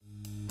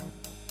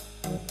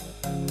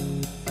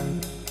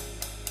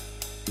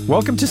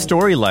Welcome to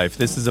Story Life.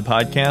 This is a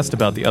podcast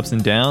about the ups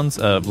and downs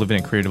of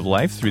living a creative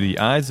life through the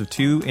eyes of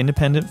two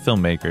independent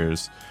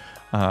filmmakers.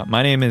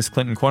 My name is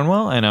Clinton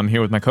Cornwell, and I'm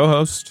here with my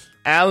co-host,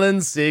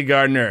 Alan C.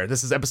 Gardner.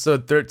 This is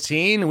episode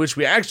 13, which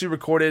we actually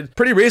recorded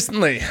pretty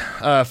recently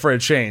for a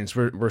change.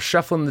 We're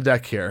shuffling the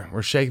deck here.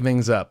 We're shaking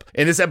things up.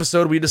 In this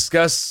episode, we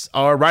discuss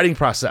our writing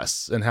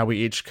process and how we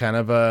each kind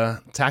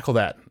of tackle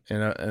that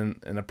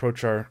and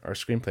approach our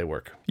screenplay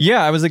work.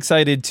 Yeah, I was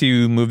excited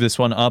to move this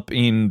one up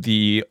in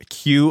the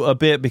queue a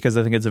bit because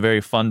I think it's a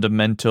very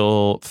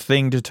fundamental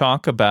thing to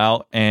talk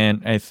about,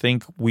 and I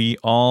think we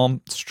all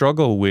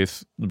struggle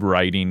with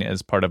writing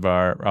as part of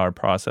our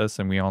process,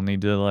 and we all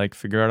need to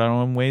figure out our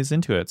own ways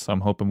into it. So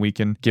I'm hoping we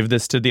can give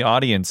this to the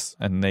audience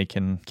and they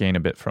can gain a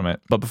bit from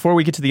it. But before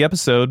we get to the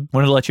episode, I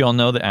wanted to let you all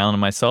know that Alan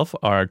and myself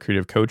are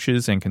creative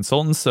coaches and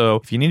consultants. So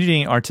if you need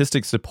any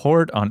artistic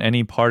support on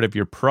any part of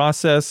your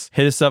process,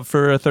 hit us up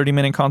for a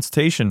 30-minute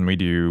consultation. We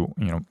do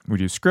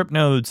script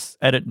notes,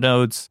 edit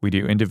notes, we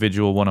do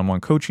individual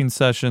one-on-one coaching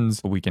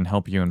sessions. We can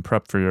help you in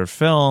prep for your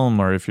film,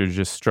 or if you're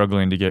just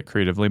struggling to get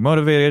creatively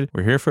motivated,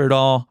 we're here for it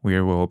all. We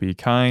will be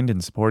kind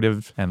and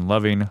supportive and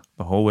loving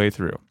the whole way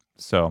through.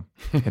 So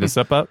hit us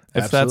up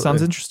if that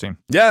sounds interesting.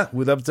 Yeah,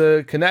 we'd love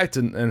to connect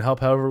and help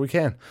however we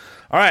can.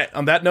 All right,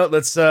 on that note,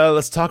 let's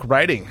talk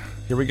writing.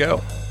 Here we go.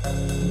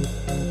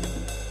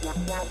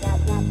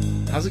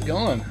 How's it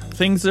going?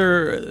 Things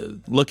are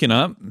looking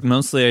up.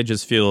 Mostly I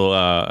just feel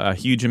a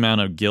huge amount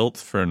of guilt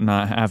for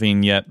not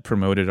having yet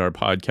promoted our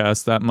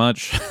podcast that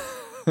much.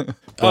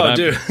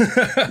 Dude.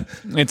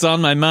 It's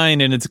on my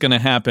mind and it's going to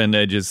happen.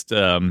 I just...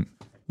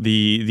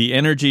 The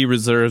energy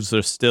reserves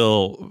are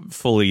still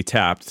fully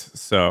tapped,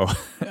 so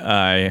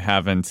I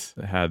haven't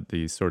had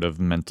the sort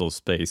of mental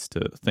space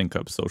to think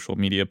up social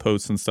media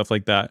posts and stuff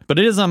like that. But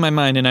it is on my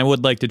mind, and I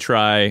would like to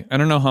try. I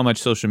don't know how much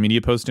social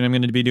media posting I'm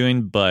going to be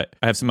doing, but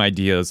I have some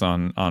ideas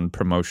on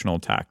promotional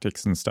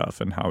tactics and stuff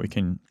and how we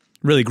can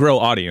really grow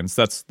audience.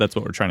 That's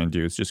what we're trying to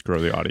do, is just grow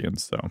the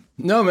audience. So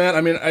no, man.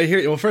 I mean, I hear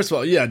you. Well, first of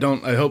all, yeah.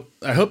 I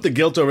hope the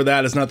guilt over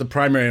that is not the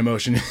primary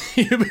emotion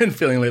you've been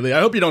feeling lately.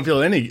 I hope you don't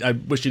feel any. I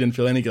wish you didn't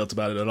feel any guilt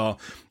about it at all.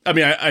 I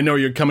mean, I know where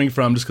you're coming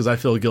from, just because I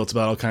feel guilt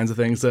about all kinds of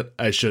things that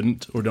I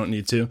shouldn't or don't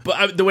need to.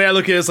 But the way I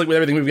look at it is with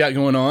everything we've got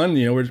going on,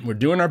 we're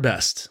doing our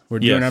best. We're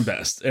doing our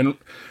best. And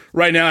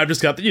right now, I've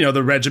just got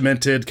the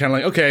regimented kind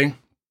of okay,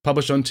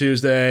 publish on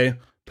Tuesday.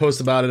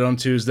 Post about it on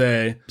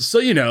Tuesday. So,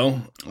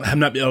 I'm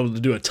not able to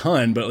do a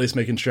ton, but at least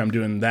making sure I'm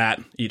doing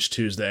that each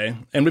Tuesday.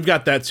 And we've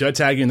got that too. I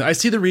tag you in. I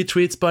see the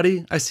retweets,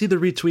 buddy. I see the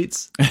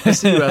retweets. I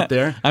see you out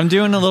there. I'm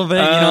doing a little bit,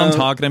 I'm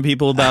talking to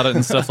people about it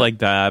and stuff like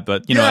that.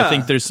 But, I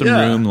think there's some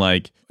room,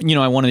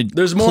 I want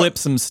to clip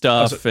some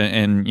stuff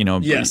and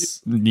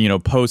yes.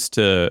 Post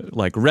to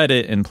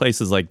Reddit and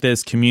places like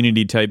this,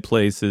 community type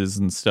places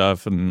and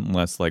stuff, and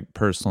less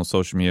personal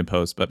social media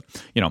posts. But,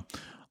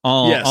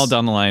 all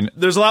down the line.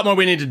 There's a lot more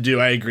we need to do.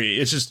 I agree.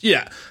 It's just,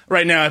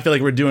 right now I feel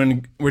like we're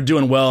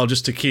doing well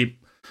just to keep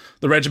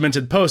the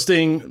regimented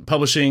posting,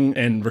 publishing,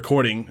 and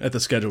recording at the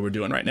schedule we're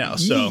doing right now.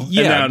 So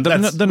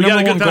the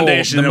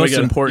most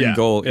important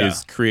goal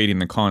is creating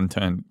the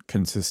content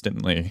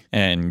consistently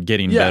and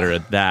getting better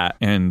at that.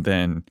 And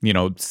then,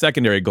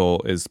 secondary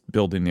goal is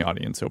building the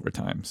audience over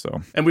time.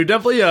 So, and we've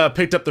definitely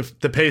picked up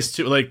the pace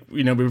too.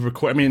 We've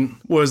recorded. I mean,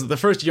 was the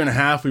first year and a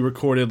half we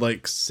recorded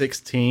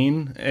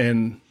 16,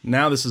 and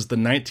now this is the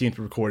 19th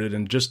we recorded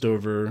in just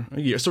over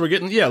a year. So we're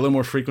getting a little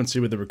more frequency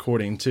with the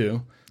recording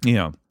too.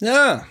 Yeah.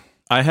 Yeah.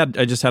 I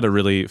just had a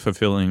really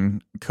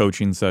fulfilling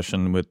coaching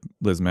session with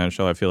Liz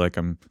Manischel. I feel like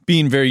I'm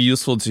being very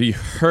useful to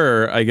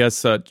her. I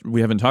guess we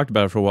haven't talked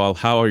about it for a while.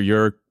 How are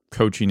your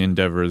coaching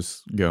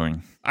endeavors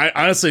going? I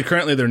honestly,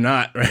 currently they're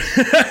not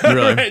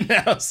really? right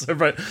now. So,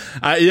 but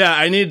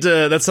I need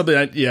to. That's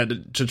something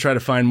to try to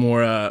find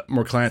more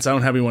clients. I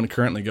don't have anyone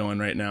currently going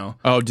right now.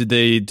 Oh, did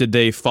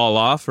they fall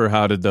off, or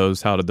how did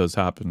those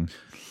happen?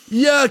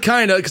 Yeah,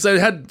 kind of, because I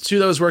had two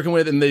that I was working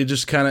with, and they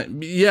just kind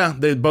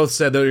of, they both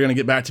said they were going to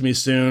get back to me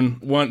soon.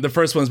 The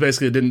first one's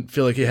basically didn't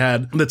feel like he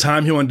had the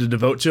time he wanted to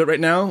devote to it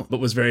right now, but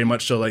was very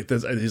much so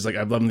this. He's like,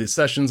 I'm loving these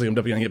sessions, I'm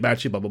definitely going to get back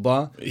to you, blah, blah,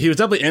 blah. He was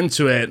definitely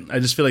into it. I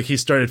just feel like he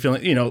started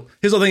feeling,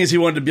 his whole thing is he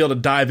wanted to be able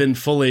to dive in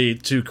fully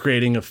to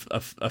creating a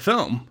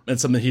film.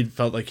 It's something he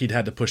felt like he'd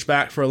had to push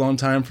back for a long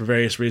time for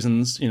various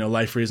reasons,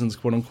 life reasons,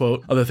 quote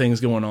unquote, other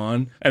things going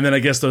on. And then I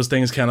guess those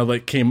things kind of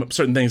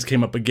certain things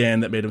came up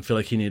again that made him feel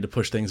like he needed to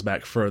push things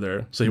back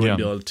further, so he wouldn't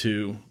be able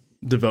to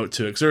devote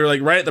to it. So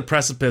we're right at the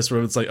precipice where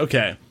it's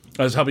okay,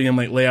 I was helping him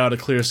lay out a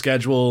clear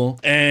schedule,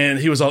 and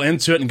he was all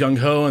into it and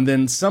gung-ho, and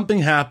then something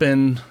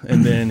happened,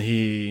 and then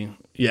he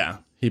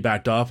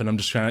backed off, and I'm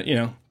just trying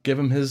to give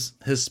him his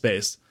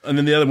space. And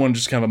then the other one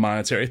just kind of a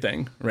monetary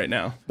thing right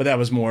now, but that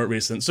was more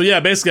recent. So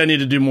basically I need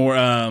to do more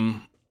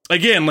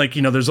again,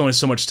 there's only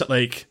so much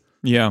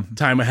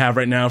time I have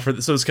right now for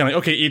this. So it's kind of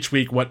okay, each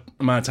week what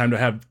amount of time do I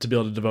have to be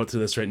able to devote to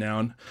this right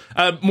now?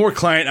 And more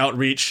client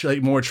outreach,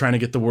 more trying to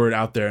get the word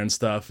out there and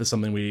stuff is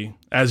something we,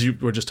 as you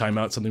were just talking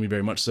about, something we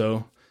very much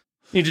so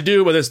need to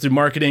do, whether it's through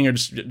marketing or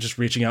just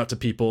reaching out to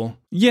people.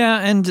 Yeah,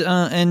 and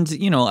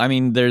I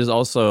mean, there's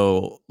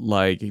also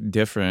like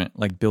different,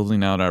 like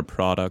building out our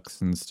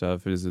products and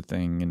stuff is a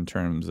thing in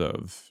terms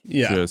of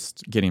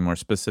just getting more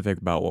specific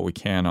about what we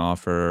can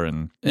offer,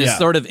 and it's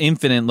sort of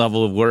infinite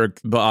level of work.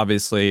 But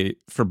obviously,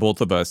 for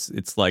both of us,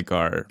 it's like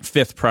our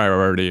fifth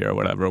priority or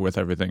whatever with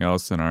everything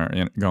else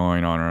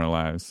going on in our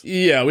lives.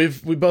 Yeah, we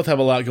both have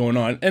a lot going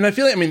on, and I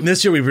feel like, I mean,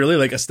 this year we've really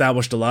like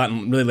established a lot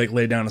and really like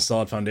laid down a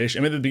solid foundation.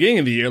 I mean, at the beginning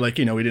of the year, like,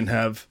 we didn't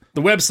have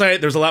the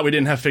website. There's a lot we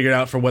didn't have figured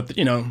out for what,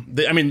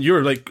 I mean, you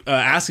were like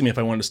asking me if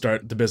I wanted to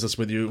start the business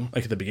with you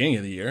like at the beginning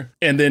of the year.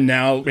 And then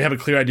now we have a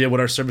clear idea what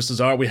our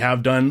services are. We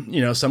have done,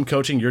 some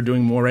coaching. You're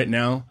doing more right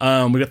now.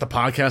 We got the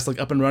podcast like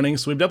up and running.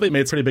 So we've definitely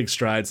made pretty big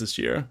strides this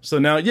year. So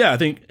now, I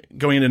think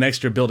going into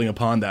next year, building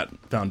upon that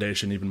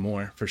foundation even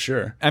more for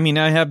sure. I mean,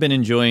 I have been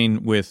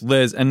enjoying with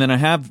Liz, and then I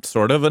have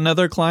sort of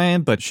another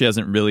client, but she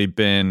hasn't really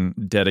been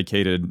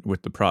dedicated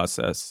with the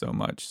process so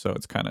much. So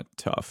it's kind of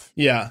tough.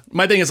 Yeah.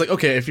 My thing is like,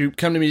 okay, if you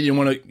come to me, you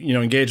want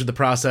to, engage with the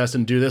process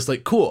and do this,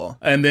 like, cool.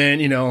 And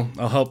then,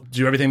 I'll help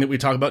do everything that we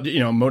talk about,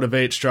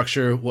 motivate,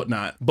 structure,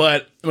 whatnot.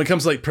 But when it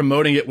comes to like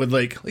promoting it with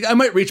like I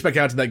might reach back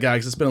out to that guy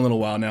because it's been a little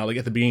while now, like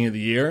at the beginning of the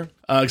year.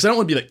 Because I don't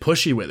want to be like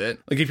pushy with it.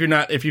 Like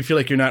if you feel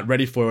like you're not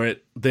ready for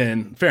it,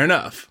 then fair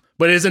enough.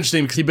 But it is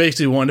interesting because he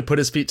basically wanted to put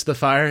his feet to the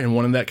fire and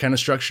wanted that kind of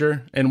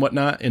structure and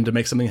whatnot and to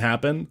make something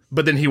happen.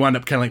 But then he wound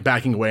up kind of like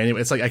backing away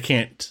anyway. It's like, I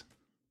can't,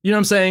 you know what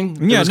I'm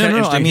saying? Yeah,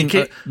 no. I mean,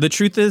 the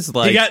truth is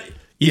like,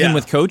 even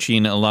with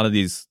coaching, a lot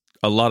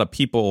of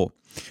people,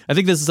 I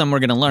think this is something we're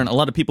going to learn. A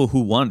lot of people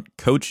who want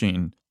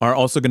coaching are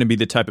also going to be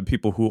the type of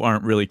people who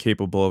aren't really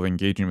capable of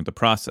engaging with the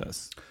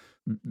process.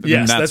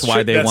 Yes, that's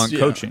why they want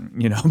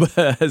coaching,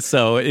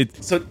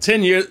 So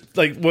 10 years,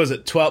 like, what was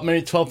it,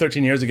 12,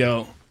 13 years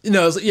ago? It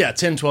was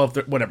 10,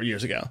 12, whatever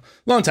years ago.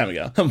 Long time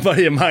ago. A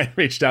buddy of mine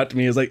reached out to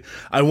me. He was like,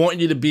 I want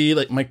you to be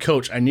like my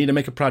coach. I need to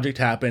make a project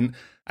happen.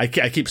 I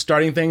keep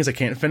starting things. I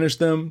can't finish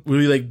them.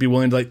 Will you like be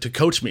willing to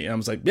coach me? And I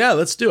was like, yeah,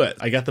 let's do it.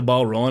 I got the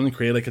ball rolling and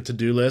created like a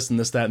to-do list and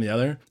this, that, and the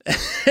other.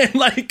 And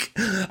like,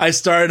 I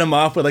started him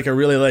off with like a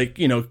really like,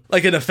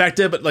 like an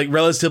effective, but like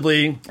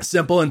relatively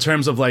simple in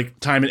terms of like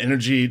time and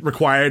energy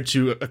required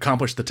to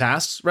accomplish the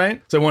tasks.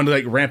 Right. So I wanted to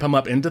like ramp him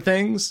up into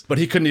things, but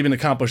he couldn't even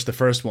accomplish the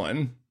first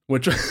one.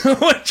 Which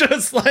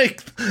was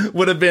like,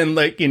 would have been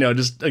like,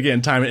 just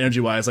again, time and energy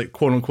wise, like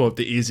quote unquote,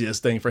 the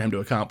easiest thing for him to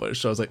accomplish.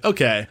 So I was like,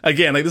 okay,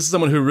 again, like this is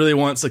someone who really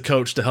wants a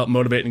coach to help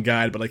motivate and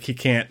guide, but like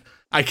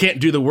I can't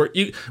do the work.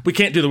 We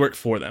can't do the work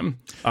for them,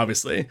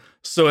 obviously.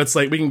 So it's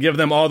like, we can give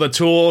them all the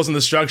tools and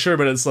the structure,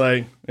 but it's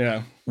like,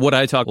 yeah. What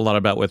I talk a lot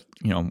about with,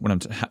 when I'm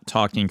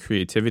talking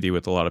creativity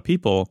with a lot of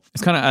people,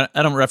 it's kind of,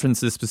 I don't reference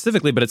this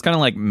specifically, but it's kind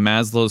of like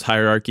Maslow's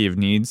hierarchy of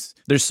needs.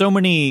 There's so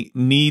many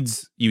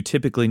needs you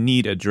typically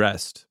need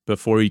addressed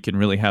before you can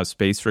really have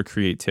space for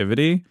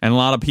creativity. And a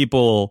lot of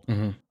people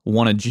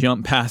want to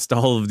jump past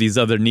all of these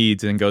other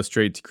needs and go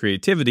straight to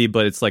creativity,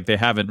 but it's like they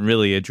haven't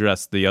really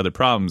addressed the other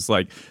problems.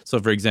 Like,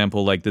 so for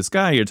example, like this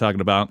guy you're talking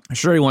about,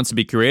 sure, he wants to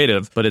be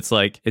creative, but it's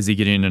like, is he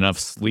getting enough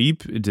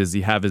sleep? Does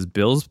he have his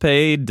bills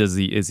paid? Is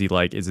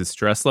his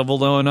stress level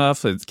low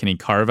enough? Can he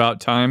carve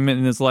out time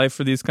in his life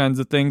for these kinds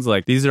of things?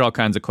 Like, these are all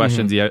kinds of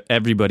questions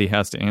everybody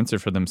has to answer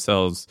for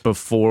themselves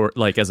before,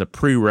 like, as a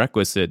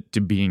prerequisite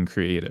to being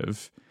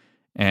creative.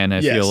 And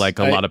I feel like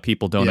a lot of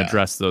people don't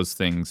address those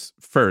things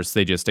first.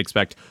 They just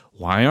expect,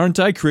 why aren't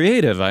I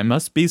creative? I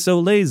must be so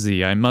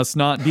lazy. I must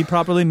not be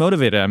properly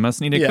motivated. I must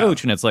need a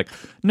coach. And it's like,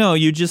 no,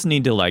 you just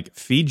need to like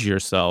feed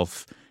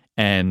yourself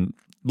and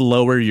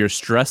lower your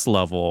stress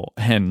level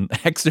and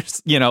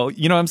exercise. You know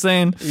what I'm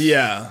saying?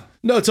 Yeah.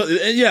 No,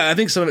 I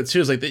think some of it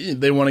too is like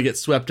they want to get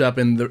swept up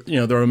in the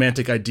the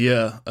romantic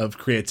idea of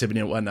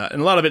creativity and whatnot,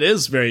 and a lot of it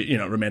is very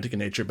romantic in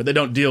nature. But they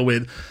don't deal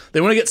with.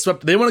 They want to get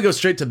swept. They want to go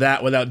straight to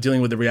that without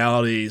dealing with the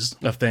realities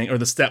of things or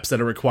the steps that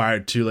are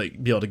required to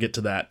like be able to get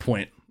to that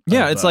point.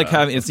 Yeah, it's like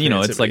having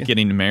it's like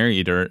getting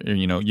married, or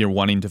you're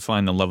wanting to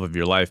find the love of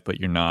your life, but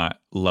you're not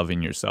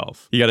loving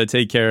yourself. You got to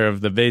take care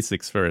of the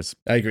basics first.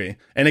 I agree.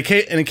 And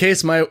in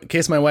case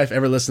my wife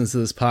ever listens to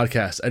this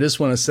podcast, I just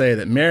want to say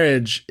that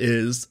marriage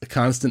is a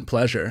constant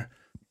pleasure,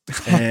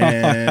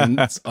 and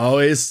it's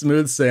always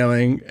smooth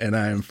sailing, and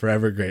I am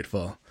forever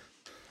grateful.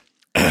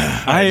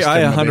 I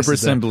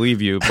 100%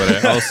 believe you,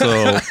 but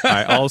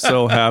I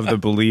also have the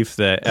belief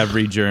that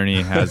every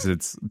journey has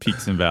its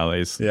peaks and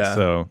valleys. Yeah.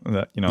 So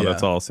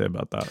that's all I'll say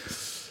about that.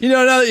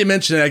 Now that you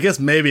mention it, I guess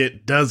maybe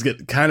it does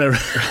get kind of.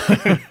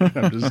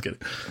 I'm just kidding.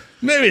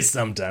 Maybe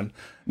sometime.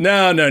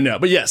 No.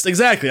 But yes,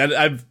 exactly.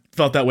 I've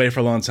felt that way for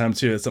a long time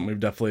too. It's something we've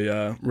definitely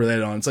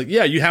related on. It's like,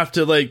 yeah, you have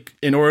to like,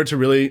 in order to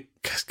really.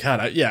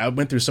 God, I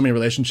went through so many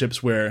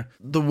relationships where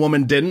the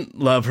woman didn't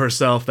love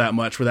herself that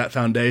much, where that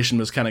foundation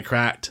was kind of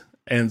cracked.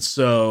 And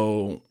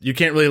so you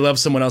can't really love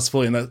someone else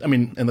fully,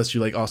 unless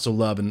you like also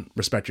love and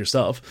respect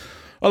yourself.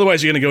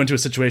 Otherwise, you're going to go into a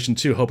situation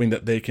too, hoping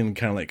that they can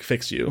kind of like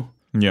fix you,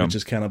 which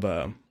is kind of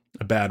a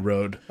bad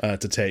road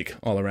to take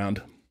all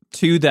around.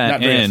 to that Not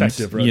very end,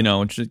 effective, really.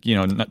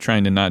 not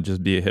trying to not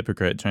just be a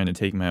hypocrite, trying to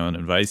take my own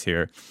advice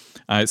here.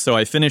 So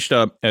I finished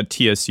up at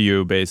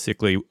TSU,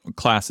 basically.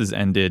 Classes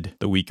ended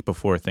the week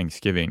before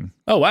Thanksgiving.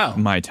 Oh, wow.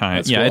 My time.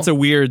 That's yeah, cool. It's a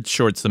weird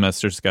short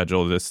semester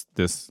schedule this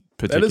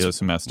particular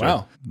semester,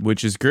 wow.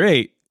 which is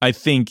great. I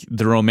think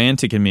the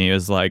romantic in me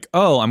is like,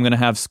 oh, I'm going to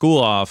have school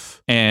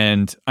off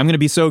and I'm going to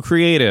be so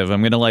creative.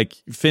 I'm going to like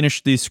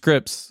finish these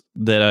scripts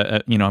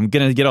that, I'm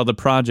going to get all the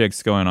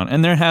projects going on.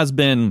 And there has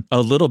been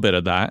a little bit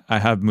of that. I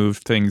have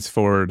moved things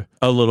forward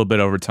a little bit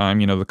over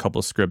time, the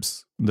couple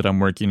scripts that I'm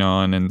working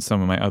on and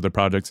some of my other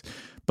projects.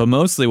 But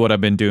mostly what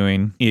I've been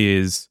doing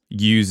is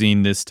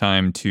using this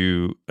time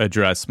to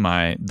address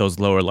those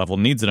lower level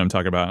needs that I'm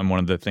talking about. And one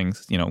of the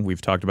things,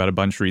 we've talked about a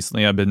bunch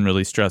recently, I've been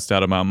really stressed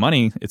out about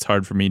money. It's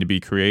hard for me to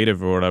be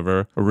creative or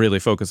whatever, or really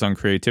focus on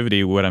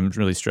creativity when I'm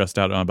really stressed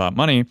out about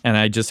money. And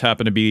I just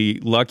happen to be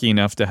lucky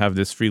enough to have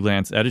this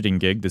freelance editing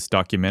gig, this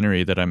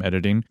documentary that I'm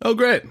editing. Oh,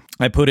 great.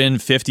 I put in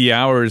 50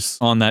 hours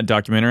on that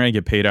documentary. I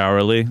get paid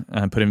hourly.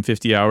 I put in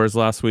 50 hours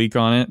last week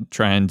on it,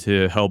 trying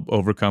to help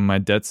overcome my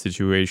debt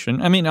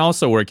situation. I mean,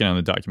 also working on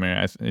the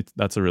documentary.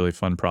 That's a really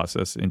fun process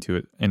into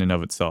it in and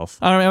of itself.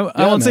 I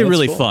won't say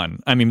really fun.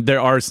 I mean, there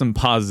are some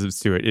positives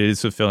to it. It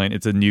is fulfilling.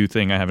 It's a new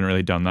thing. I haven't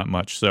really done that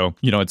much. So,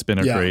 it's been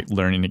a great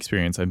learning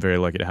experience. I'm very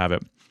lucky to have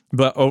it.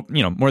 But,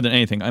 more than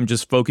anything, I'm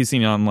just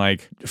focusing on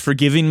like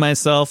forgiving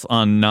myself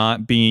on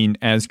not being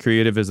as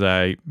creative as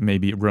I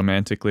maybe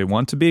romantically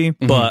want to be,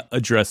 but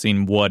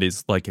addressing what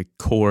is like a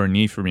core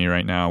need for me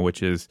right now,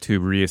 which is to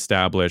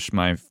reestablish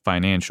my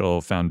financial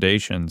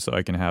foundation so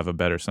I can have a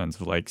better sense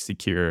of like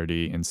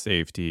security and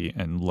safety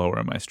and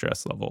lower my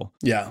stress level.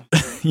 Yeah.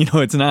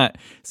 It's not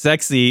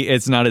sexy.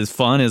 It's not as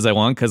fun as I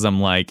want because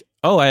I'm like,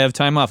 oh, I have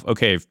time off.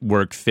 Okay,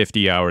 work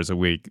 50 hours a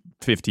week,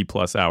 50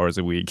 plus hours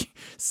a week,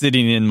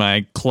 sitting in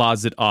my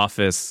closet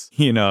office,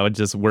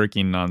 just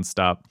working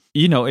nonstop.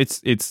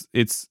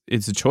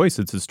 It's a choice.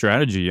 It's a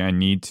strategy. I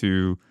need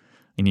to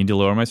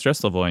lower my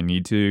stress level. I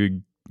need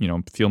to,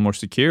 feel more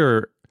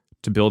secure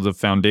to build a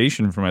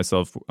foundation for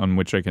myself on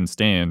which I can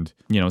stand.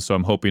 So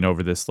I'm hoping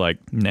over this like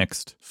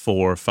next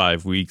 4 or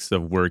 5 weeks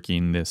of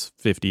working this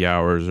 50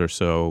 hours or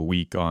so a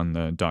week on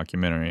the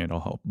documentary, it'll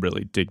help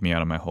really dig me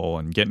out of my hole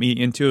and get me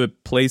into a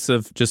place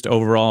of just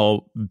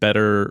overall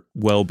better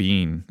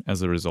well-being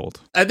as a result.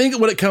 I think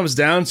what it comes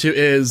down to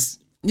is,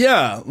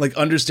 like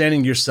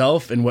understanding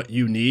yourself and what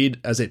you need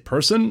as a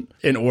person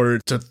in order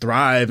to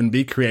thrive and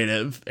be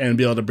creative and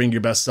be able to bring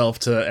your best self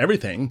to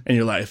everything in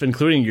your life,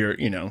 including your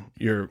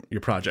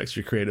projects,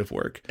 your creative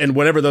work, and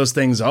whatever those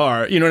things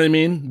are. You know what I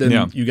mean?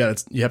 Then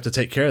you have to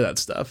take care of that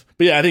stuff.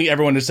 But yeah, I think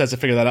everyone just has to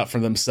figure that out for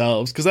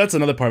themselves, because that's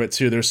another part of it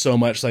too. There's so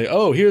much like,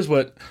 oh, here's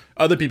what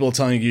other people are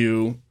telling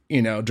you,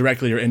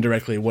 directly or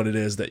indirectly, what it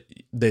is that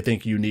they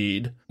think you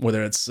need,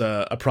 whether it's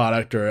a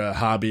product or a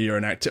hobby or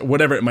an activity,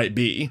 whatever it might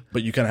be.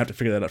 But you kind of have to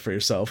figure that out for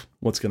yourself.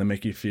 What's going to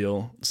make you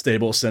feel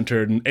stable,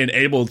 centered, and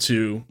able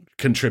to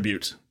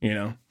contribute,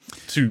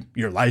 to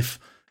your life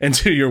and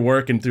to your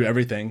work and through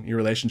everything, your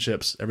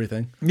relationships,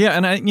 everything. Yeah,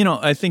 and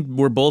I think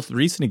we're both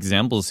recent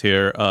examples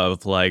here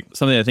of like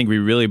something I think we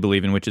really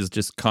believe in, which is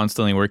just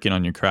constantly working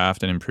on your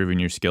craft and improving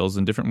your skills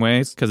in different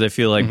ways. Because I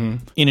feel like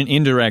in an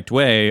indirect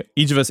way,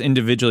 each of us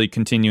individually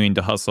continuing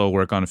to hustle,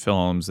 work on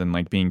films, and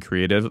like being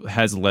creative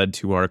has led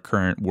to our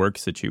current work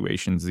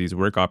situations, these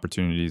work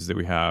opportunities that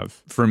we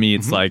have. For me,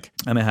 it's like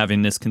I'm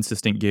having this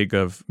consistent gig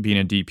of being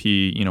a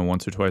DP,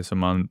 once or twice a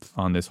month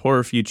on this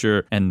horror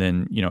feature, and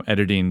then,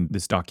 editing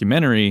this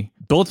documentary.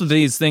 Both of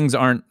these things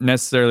aren't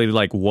necessarily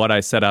like what I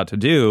set out to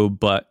do,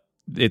 but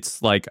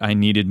it's like I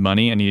needed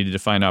money, I needed to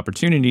find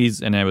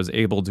opportunities, and I was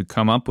able to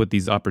come up with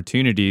these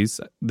opportunities.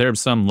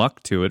 There's some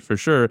luck to it for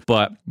sure,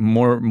 but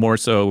more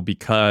so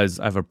because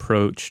I've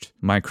approached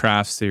my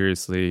craft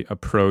seriously,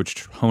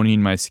 approached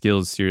honing my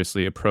skills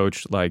seriously,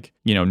 approached like,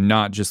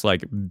 not just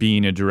like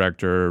being a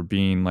director or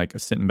being like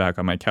sitting back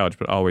on my couch,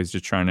 but always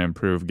just trying to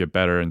improve, get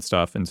better and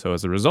stuff. And so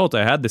as a result,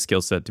 I had the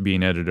skill set to be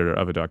an editor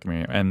of a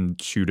documentary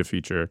and shoot a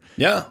feature.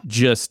 Yeah.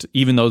 Just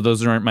even though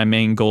those aren't my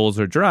main goals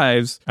or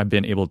drives, I've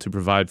been able to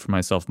provide for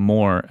myself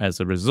more as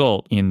a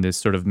result in this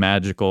sort of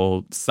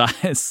magical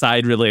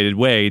side related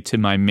way to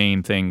my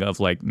main thing of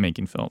like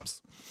making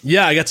films.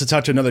 Yeah, I got to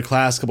talk to another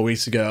class a couple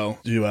weeks ago,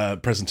 do a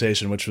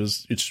presentation, which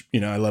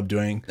I love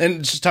doing.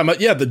 And just talking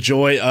about, the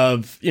joy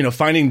of,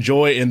 finding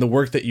joy in the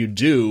work that you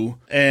do,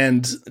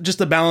 and just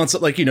the balance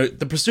of like,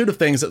 the pursuit of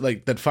things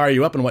that fire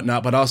you up and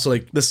whatnot, but also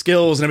like the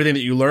skills and everything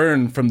that you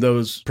learn from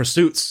those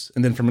pursuits,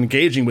 and then from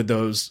engaging with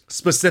those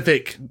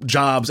specific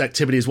jobs,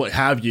 activities, what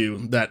have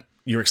you, that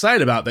you're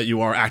excited about, that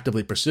you are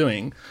actively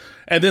pursuing.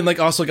 And then like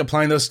also like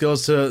applying those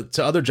skills to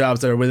other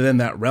jobs that are within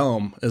that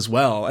realm as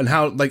well, and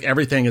how like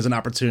everything is an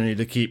opportunity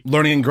to keep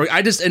learning and growing.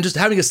 Just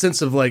having a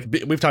sense of like,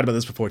 we've talked about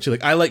this before too.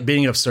 Like I like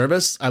being of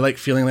service. I like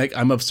feeling like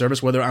I'm of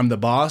service, whether I'm the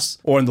boss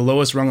or in the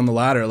lowest rung on the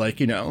ladder. Like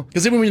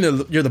because even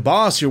when you're the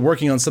boss, you're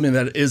working on something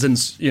that is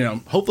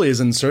hopefully is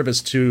in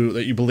service to,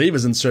 that you believe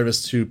is in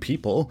service to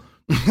people.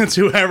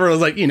 To whoever is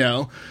like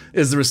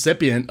is the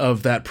recipient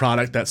of that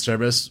product, that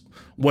service,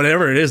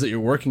 whatever it is that you're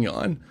working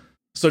on.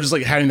 So just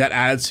like having that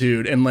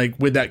attitude, and like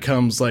with that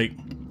comes like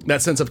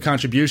that sense of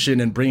contribution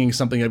and bringing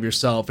something of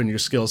yourself and your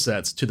skill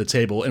sets to the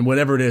table and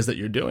whatever it is that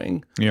you're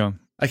doing. Yeah.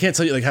 I can't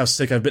tell you like how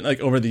sick I've been like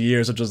over the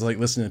years of just like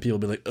listening to people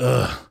be like,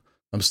 ugh,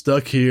 I'm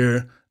stuck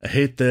here. I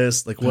hate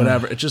this, like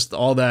whatever. It's just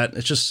all that.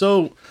 It's just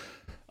so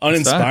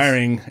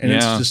uninspiring, and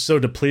it's just so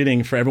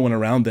depleting for everyone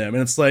around them.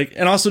 And it's like,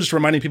 and also just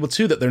reminding people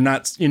too that they're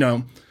not, you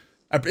know,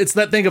 it's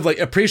that thing of like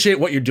appreciate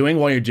what you're doing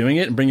while you're doing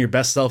it and bring your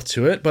best self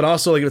to it. But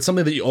also like if it's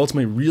something that you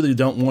ultimately really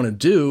don't want to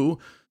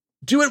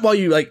do it while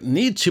you like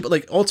need to, but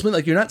like ultimately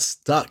like you're not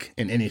stuck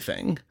in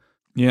anything.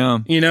 Yeah.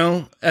 You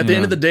know, at the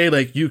end of the day,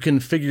 like you can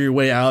figure your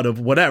way out of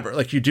whatever.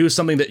 Like you do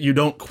something that you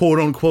don't quote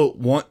unquote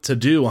want to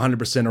do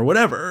 100% or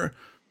whatever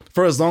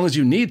for as long as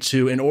you need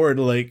to in order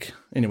to like,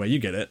 anyway, you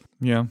get it.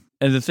 Yeah.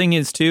 And the thing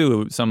is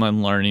too, something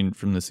I'm learning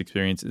from this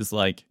experience is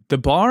like the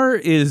bar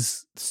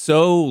is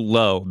so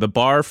low. The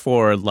bar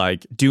for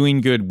like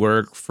doing good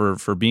work,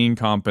 for being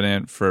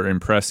competent, for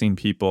impressing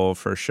people,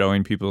 for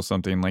showing people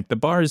something, like the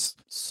bar is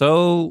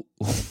so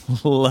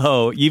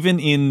low,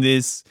 even in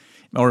this,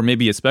 or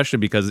maybe especially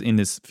because in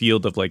this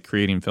field of like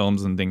creating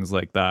films and things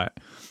like that,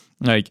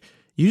 like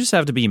you just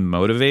have to be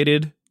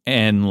motivated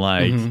and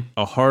like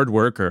a hard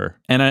worker.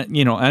 And I don't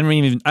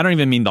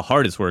even mean the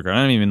hardest worker.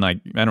 I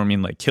don't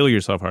mean like kill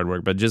yourself hard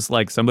work, but just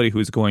like somebody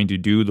who's going to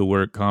do the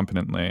work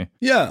competently.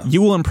 Yeah.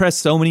 You will impress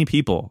so many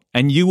people,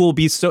 and you will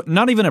be so,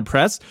 not even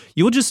impressed,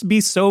 you will just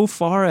be so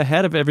far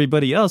ahead of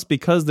everybody else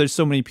because there's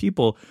so many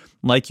people,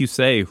 like you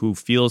say, who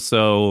feel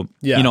so,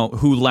 you know,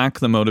 who lack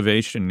the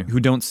motivation, who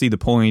don't see the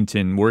point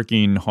in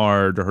working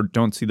hard, or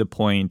don't see the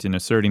point in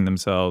asserting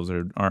themselves,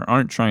 or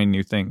aren't trying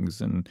new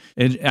things. And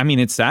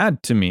it's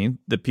sad to me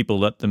that people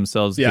let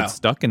themselves get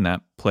stuck in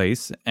that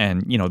place.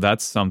 And, you know,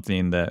 that's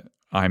something that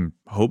I'm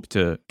hope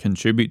to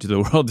contribute to the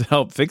world to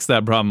help fix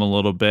that problem a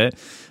little bit.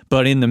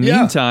 But in the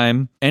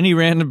meantime, any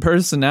random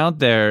person out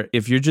there,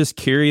 if you're just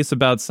curious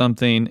about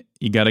something,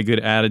 you got a good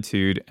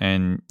attitude,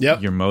 and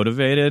you're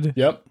motivated,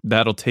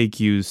 that'll take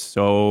you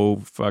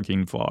so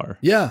fucking far.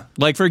 Yeah.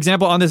 Like, for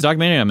example, on this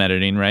documentary I'm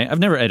editing, right? I've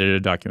never edited a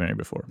documentary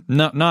before.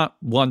 Not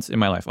once in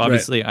my life.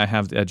 Obviously, I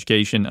have the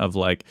education of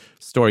like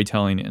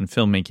storytelling and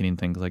filmmaking and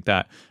things like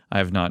that. I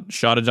have not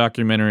shot a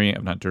documentary.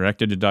 I've not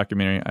directed a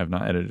documentary. I have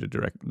not edited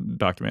a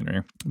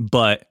documentary.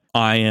 But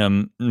I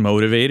am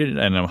motivated,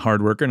 and I'm a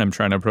hard worker, and I'm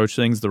trying to approach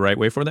things the right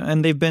way for them.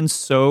 And they've been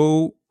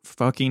so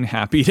fucking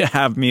happy to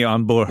have me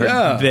on board.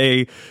 Yeah.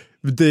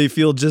 They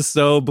feel just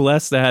so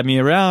blessed to have me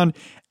around.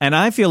 And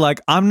I feel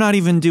like I'm not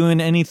even doing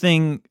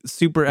anything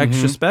super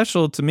extra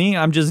special. To me,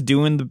 I'm just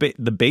doing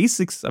the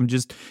basics. I'm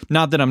just,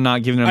 not that I'm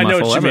not giving them my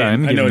full effort.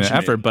 I'm giving them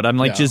effort, but I'm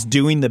like just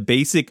doing the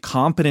basic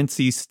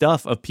competency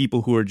stuff of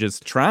people who are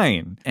just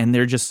trying. And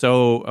they're just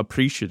so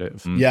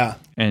appreciative. Yeah.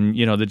 And,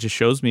 you know, that just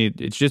shows me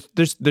it's just,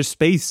 there's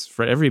space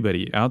for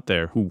everybody out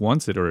there who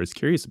wants it or is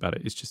curious about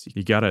it. It's just,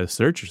 you got to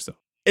assert yourself.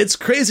 It's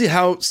crazy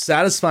how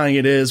satisfying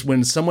it is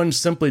when someone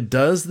simply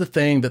does the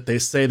thing that they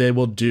say they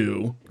will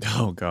do.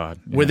 Oh,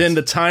 God. Yes. Within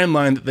the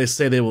timeline that they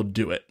say they will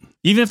do it.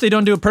 Even if they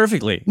don't do it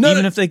perfectly.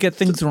 Even if they get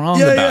things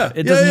wrong about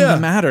it. It doesn't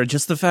even matter.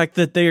 Just the fact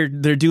that they're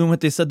doing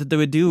what they said that they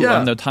would do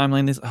on the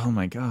timeline. Oh,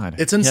 my God.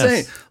 It's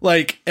insane. Yes.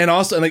 Like, and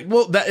also, like,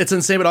 well, it's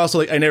insane, but also,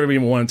 like, I never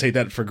even want to take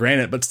that for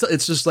granted. But still,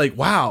 it's just like,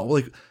 wow.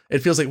 Like, it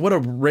feels like what a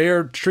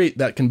rare treat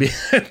that can be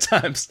at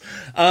times.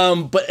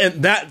 But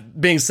and that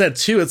being said,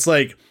 too, it's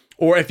like,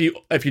 or if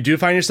you do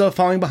find yourself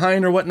falling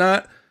behind or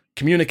whatnot,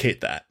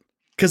 communicate that.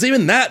 Because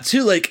even that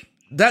too, like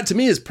that to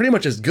me is pretty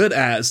much as good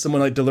as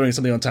someone like delivering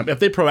something on time. If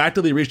they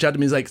proactively reached out to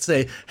me, like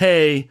say,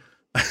 hey,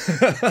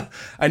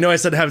 I know I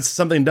said have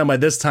something done by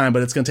this time,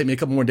 but it's going to take me a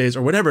couple more days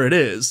or whatever it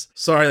is.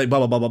 Sorry, like blah,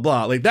 blah, blah, blah,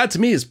 blah. Like that to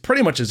me is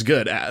pretty much as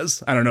good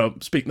as, I don't know,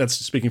 that's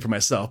speaking for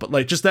myself, but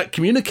like just that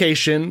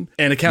communication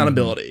and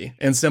accountability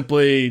and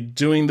simply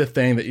doing the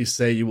thing that you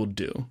say you will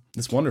do.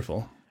 It's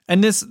wonderful.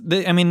 And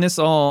this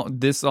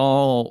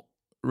all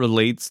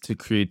relates to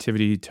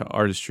creativity, to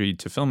artistry,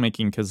 to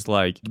filmmaking, because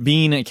like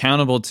being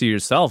accountable to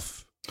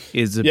yourself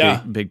is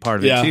a big part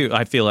of it too.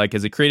 I feel like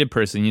as a creative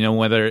person, you know,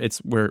 whether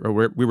it's we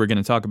were going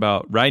to talk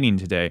about writing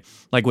today,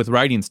 like with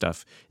writing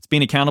stuff, it's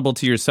being accountable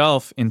to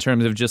yourself in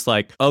terms of just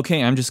like,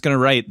 okay, I'm just going to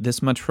write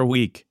this much per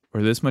week,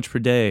 or this much per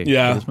day,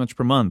 or this much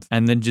per month,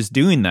 and then just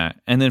doing that.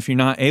 And then if you're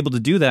not able to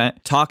do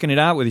that, talking it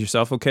out with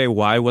yourself, okay,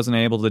 why wasn't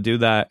I able to do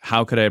that?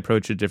 How could I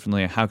approach it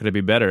differently? How could I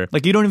be better?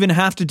 Like, you don't even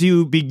have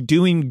to be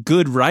doing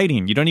good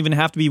writing. You don't even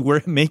have to be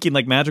making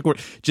like magic work.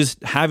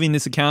 Just having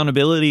this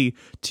accountability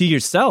to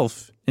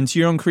yourself and to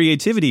your own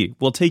creativity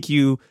will take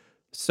you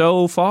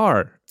so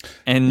far.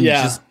 And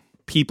just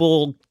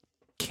people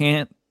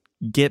can't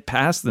get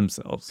past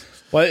themselves.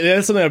 Well,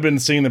 that's something I've been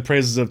singing the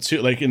praises of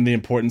too, like in the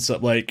importance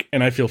of like,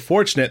 and I feel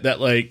fortunate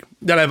that like,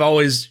 that I've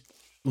always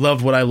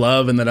loved what I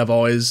love, and that I've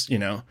always, you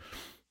know,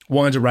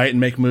 wanted to write and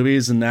make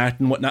movies and act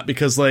and whatnot,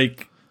 because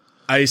like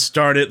I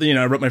started, you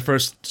know, I wrote my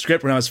first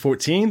script when I was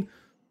 14,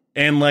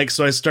 and like,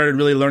 so I started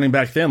really learning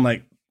back then,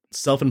 like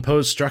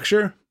self-imposed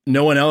structure.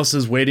 No one else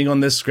is waiting on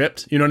this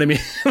script. You know what I mean?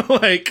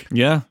 Like,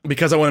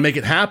 because I want to make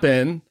it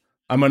happen,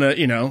 I'm going to,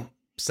 you know,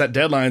 set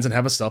deadlines and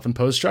have a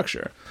self-imposed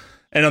structure.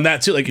 And on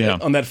that too, like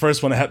on that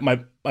first one, I had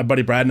my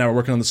buddy Brad and I were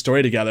working on the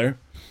story together,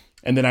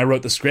 and then I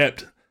wrote the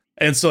script.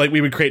 And so like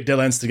we would create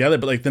deadlines together,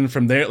 but like then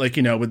from there, like,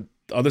 you know, with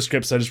other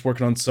scripts I just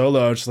working on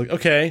solo, I was just like,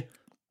 okay,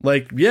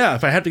 like, yeah,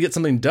 if I have to get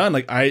something done,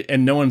 like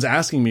and no one's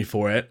asking me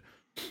for it,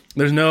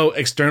 there's no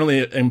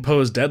externally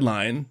imposed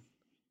deadline,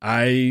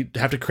 I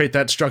have to create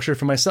that structure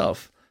for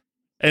myself.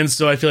 And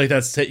so I feel like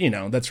that's, you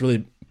know, that's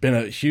really been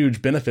a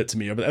huge benefit to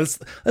me. But that's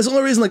the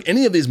only reason like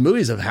any of these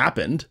movies have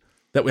happened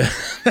that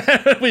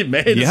we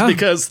made is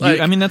because like,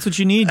 I mean, that's what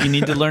you need. You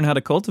need to learn how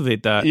to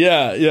cultivate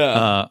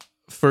that.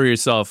 For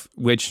yourself,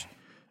 which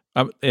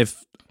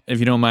if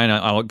you don't mind,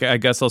 I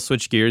guess I'll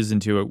switch gears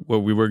into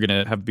what we were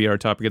going to have be our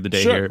topic of the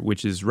day here,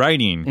 which is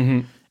writing. Mm-hmm.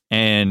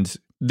 And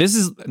this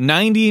is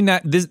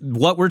 99.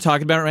 What we're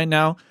talking about right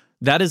now,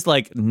 that is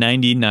like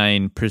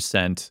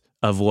 99%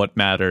 of what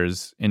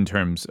matters in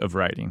terms of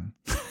writing.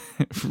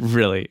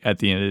 Really, at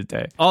the end of the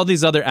day, all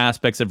these other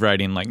aspects of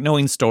writing, like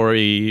knowing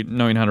story,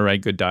 knowing how to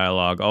write good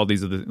dialogue, all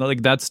these other,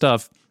 like that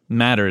stuff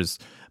matters.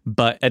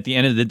 But at the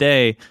end of the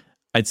day,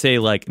 I'd say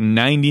like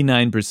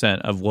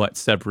 99% of what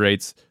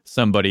separates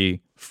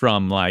somebody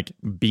from like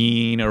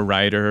being a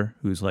writer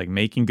who's like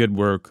making good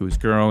work, who's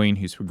growing,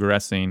 who's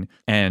progressing,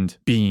 and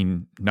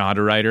being not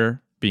a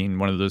writer, being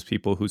one of those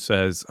people who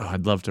says, "Oh,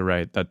 I'd love to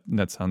write.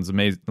 That sounds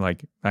amazing.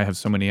 Like I have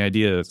so many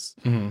ideas.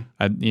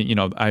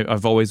 Mm-hmm.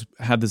 I've always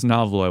had this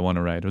novel I want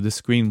to write, or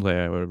this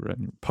screenplay I want to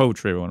write,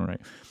 poetry I want to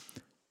write."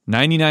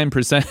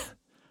 99%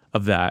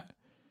 of that.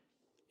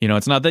 You know,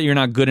 it's not that you're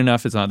not good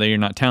enough. It's not that you're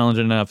not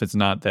talented enough. It's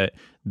not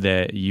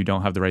that you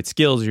don't have the right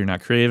skills. You're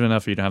not creative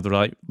enough. You don't have the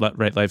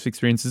right life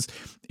experiences.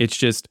 It's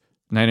just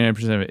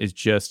 99% of it is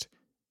just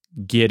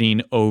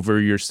getting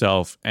over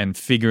yourself and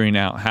figuring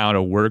out how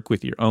to work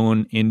with your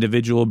own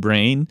individual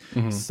brain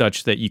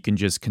such that you can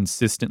just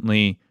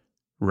consistently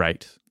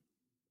write.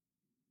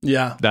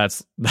 Yeah.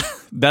 That's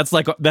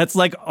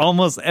like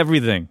almost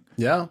everything.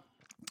 Yeah.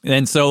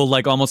 And so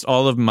like almost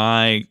all of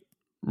my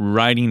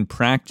writing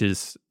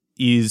practice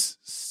is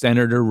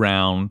centered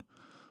around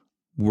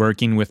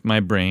working with my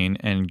brain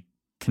and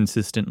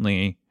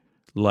consistently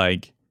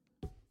like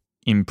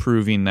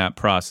improving that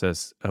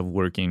process of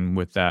working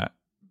with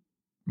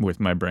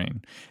my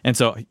brain. And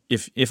so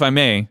if I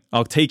may,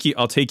 I'll take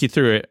you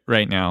through it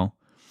right now,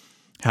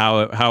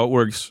 how it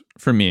works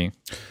for me.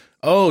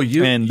 Oh,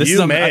 you may.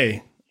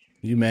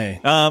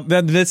 I'm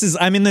in this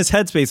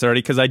headspace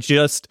already because I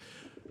just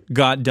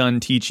got done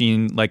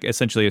teaching like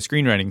essentially a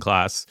screenwriting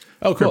class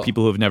for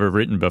people who have never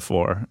written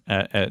before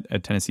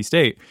at Tennessee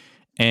State.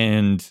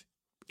 And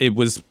it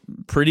was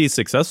pretty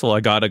successful. I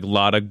got a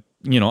lot of,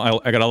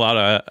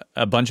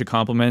 a bunch of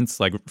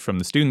compliments like from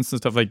the students and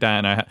stuff like that.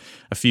 And I had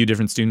a few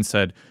different students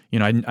said,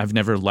 I've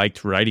never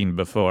liked writing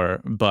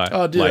before, but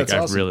I've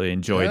awesome. Really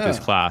enjoyed this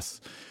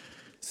class.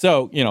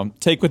 So,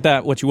 take with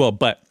that what you will,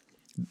 but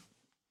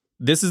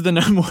this is the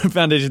number one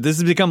foundation. This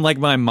has become like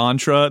my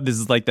mantra. This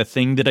is like the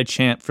thing that I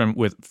chant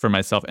for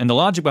myself. And the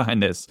logic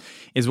behind this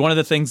is one of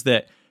the things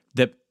that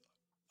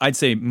I'd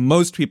say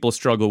most people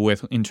struggle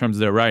with in terms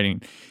of their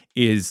writing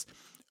is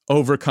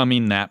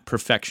overcoming that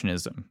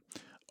perfectionism,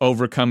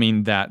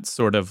 overcoming that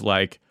sort of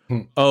like,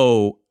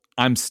 oh,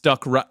 I'm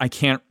stuck.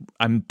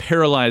 I'm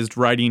paralyzed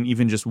writing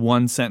even just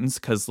one sentence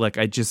because like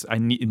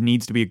it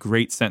needs to be a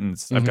great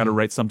sentence. Mm-hmm. I've got to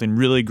write something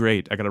really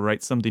great. I got to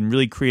write something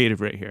really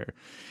creative right here.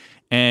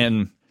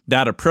 And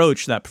that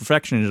approach, that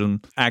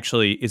perfectionism,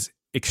 actually is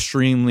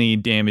extremely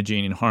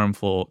damaging and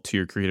harmful to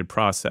your creative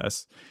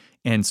process.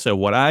 And so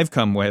what I've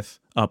come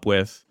up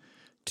with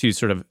to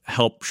sort of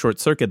help short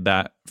circuit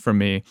that for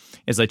me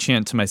is I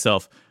chant to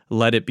myself,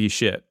 "Let it be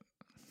shit."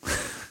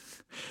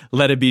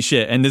 Let it be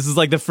shit. And this is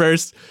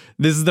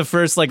the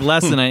first like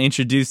lesson I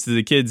introduced to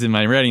the kids in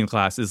my writing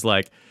class is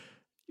like,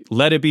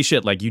 let it be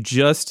shit. Like you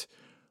just,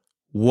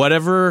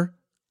 whatever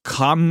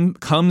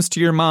comes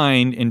to your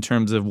mind in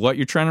terms of what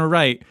you're trying to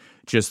write,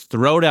 just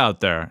throw it out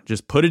there.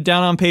 Just put it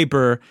down on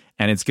paper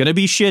and it's going to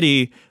be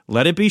shitty.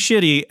 Let it be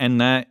shitty.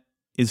 And that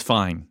is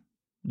fine.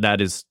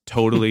 That is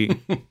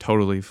totally,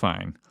 totally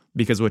fine.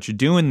 Because what you're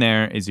doing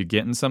there is you're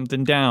getting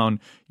something down,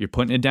 you're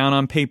putting it down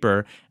on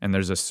paper, and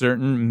there's a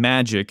certain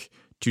magic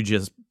to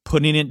just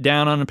putting it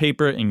down on a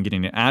paper and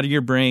getting it out of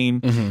your brain.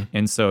 Mm-hmm.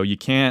 And so you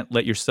can't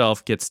let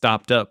yourself get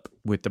stopped up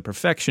with the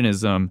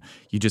perfectionism.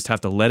 You just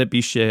have to let it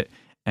be shit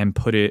and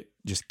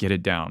just get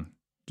it down.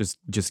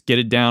 Just get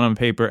it down on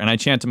paper. And I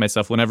chant to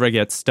myself whenever I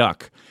get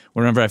stuck,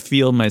 whenever I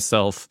feel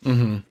myself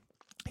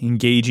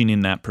engaging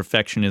in that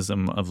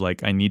perfectionism of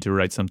like, I need to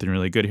write something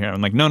really good here.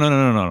 I'm like,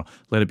 no.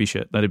 Let it be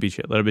shit. Let it be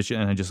shit. Let it be shit.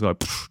 And I just go,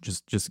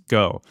 just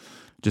go.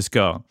 Just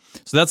go.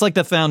 So that's like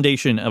the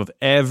foundation of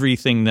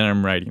everything that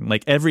I'm writing.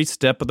 Like every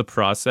step of the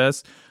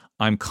process,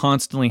 I'm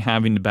constantly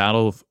having to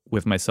battle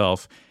with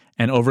myself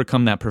and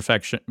overcome that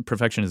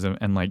perfectionism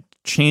and like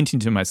chanting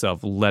to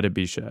myself, let it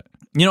be shit.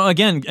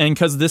 Again, and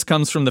because this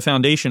comes from the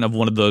foundation of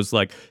one of those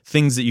like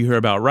things that you hear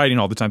about writing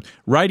all the time.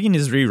 Writing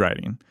is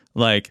rewriting.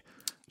 Like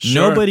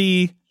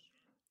nobody,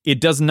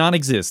 it does not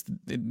exist.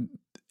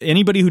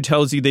 Anybody who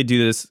tells you they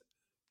do this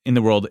in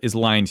the world is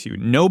lying to you.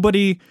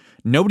 Nobody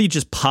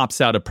just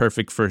pops out a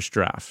perfect first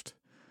draft.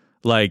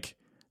 Like,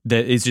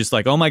 that is just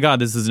like, oh my God,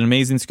 this is an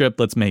amazing script,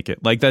 let's make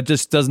it. Like, that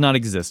just does not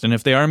exist. And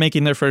if they are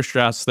making their first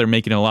drafts, they're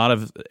making a lot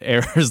of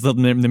errors, they're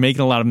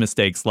making a lot of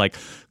mistakes. Like,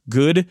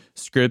 good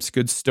scripts,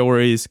 good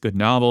stories, good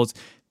novels,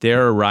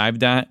 they're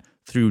arrived at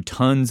through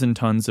tons and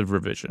tons of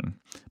revision.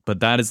 But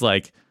that is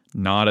like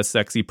not a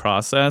sexy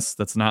process.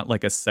 That's not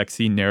like a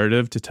sexy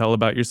narrative to tell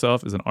about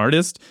yourself as an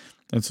artist.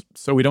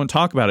 So we don't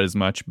talk about it as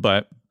much,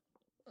 but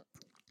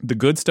the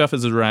good stuff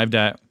is arrived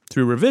at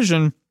through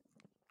revision.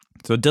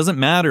 So it doesn't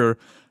matter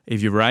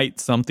if you write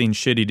something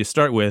shitty to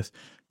start with,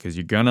 because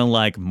you're gonna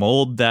like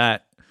mold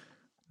that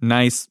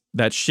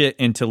shit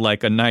into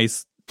like a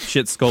nice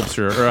shit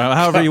sculpture, or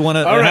however you want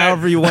to,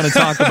 however you want to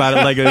talk about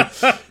it. Like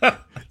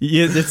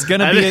it's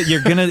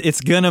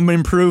gonna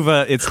improve.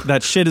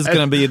 That shit is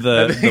gonna be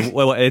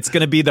it's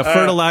gonna be the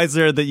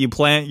fertilizer that you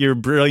plant your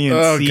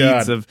brilliant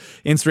seeds of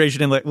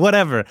inspiration in, like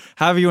whatever,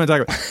 however you want to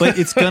talk about.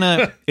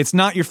 But it's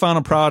not your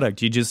final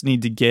product. You just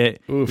need to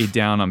get it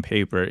down on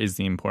paper is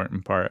the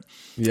important part.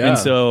 Yeah. And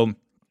so,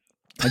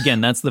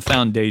 again, that's the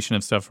foundation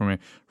of stuff for me.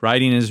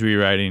 Writing is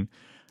rewriting.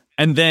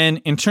 And then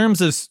in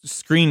terms of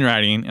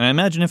screenwriting, and I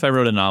imagine if I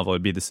wrote a novel,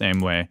 it'd be the same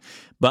way.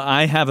 But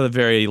I have a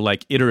very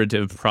like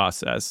iterative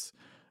process,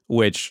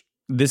 which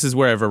this is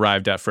where I've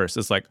arrived at first.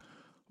 It's like,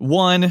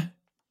 one,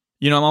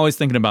 I'm always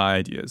thinking about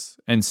ideas.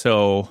 And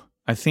so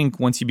I think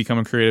once you become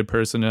a creative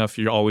person enough,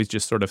 you're always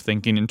just sort of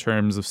thinking in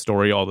terms of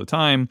story all the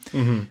time.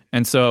 Mm-hmm.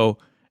 And so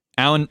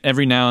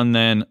every now and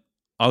then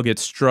I'll get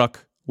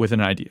struck with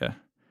an idea.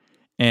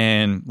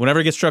 And whenever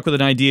I get struck with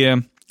an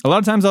idea, a lot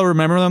of times I'll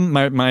remember them.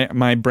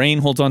 My brain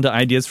holds on to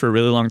ideas for a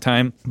really long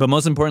time. But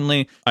most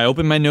importantly, I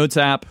open my notes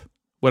app,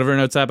 whatever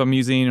notes app I'm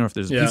using, or if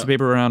there's a piece of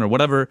paper around or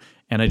whatever,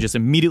 and I just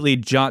immediately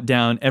jot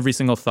down every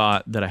single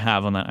thought that I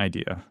have on that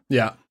idea.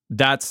 Yeah.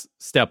 That's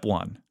step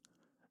one.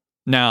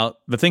 Now,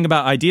 the thing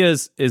about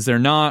ideas is they're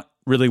not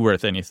really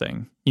worth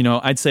anything.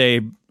 I'd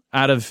say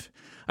I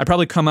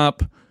probably come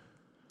up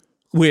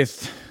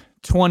with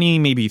 20,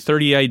 maybe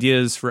 30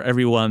 ideas for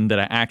everyone that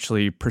I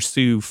actually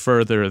pursue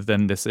further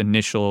than this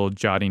initial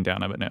jotting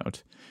down of a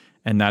note.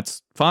 And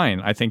that's fine.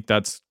 I think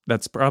that's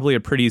probably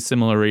a pretty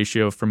similar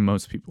ratio for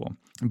most people.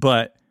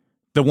 But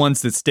the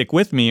ones that stick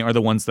with me are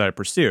the ones that I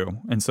pursue.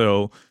 And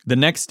so the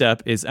next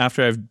step is,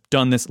 after I've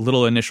done this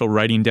little initial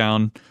writing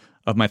down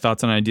of my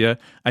thoughts on an idea,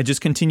 I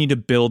just continue to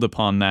build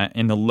upon that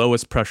in the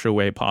lowest pressure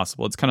way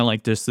possible. It's kind of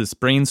like just this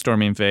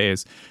brainstorming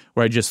phase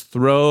where I just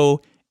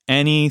throw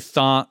any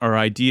thought or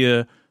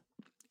idea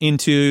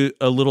into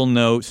a little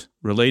note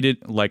related,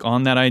 like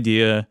on that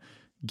idea,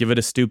 give it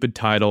a stupid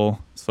title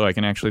so I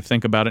can actually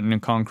think about it in a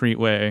concrete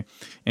way,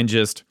 and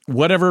just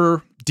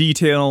whatever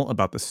detail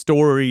about the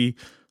story,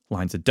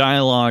 lines of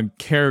dialogue,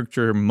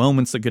 character,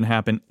 moments that can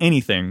happen,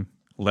 anything,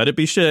 let it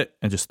be shit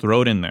and just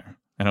throw it in there.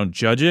 I don't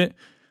judge it.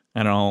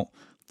 I don't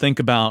think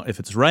about if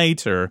it's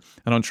right, or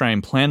I don't try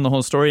and plan the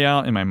whole story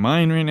out in my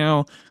mind right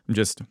now. I'm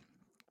just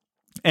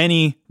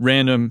any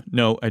random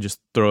note, I just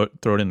throw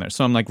it in there.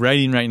 So I'm like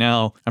writing right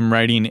now. I'm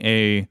writing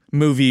a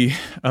movie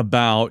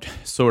about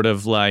sort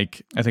of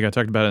like, I think I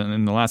talked about it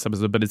in the last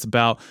episode, but it's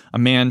about a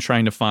man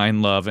trying to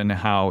find love and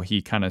how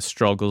he kind of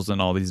struggles in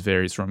all these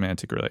various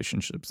romantic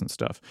relationships and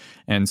stuff.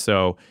 And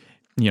so,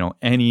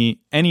 any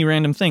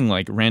random thing,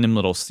 like random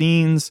little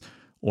scenes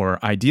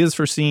or ideas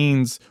for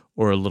scenes,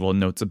 or little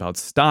notes about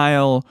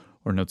style,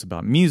 or notes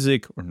about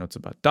music, or notes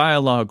about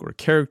dialogue, or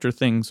character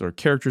things, or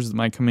characters that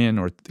might come in,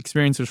 or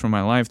experiences from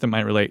my life that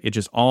might relate. It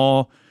just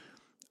all,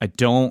 I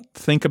don't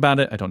think about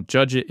it. I don't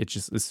judge it. It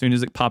just, as soon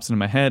as it pops into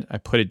my head, I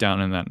put it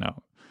down in that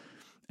note.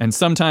 And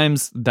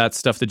sometimes that's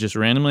stuff that just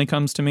randomly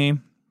comes to me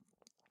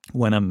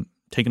when I'm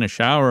taking a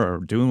shower or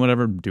doing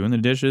whatever, doing the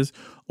dishes.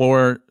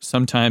 Or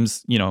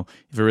sometimes, if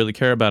I really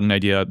care about an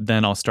idea,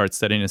 then I'll start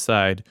setting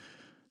aside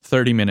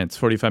 30 minutes,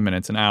 45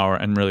 minutes, an hour,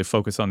 and really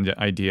focus on the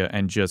idea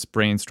and just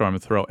brainstorm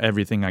and throw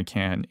everything I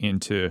can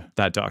into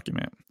that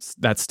document.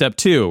 That's step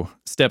 2.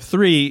 Step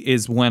 3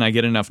 is when I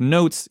get enough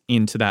notes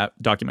into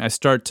that document, I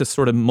start to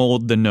sort of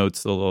mold the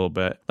notes a little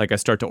bit. Like I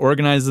start to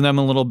organize them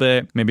a little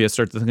bit. Maybe I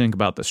start to think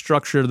about the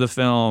structure of the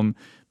film.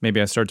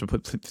 Maybe I start to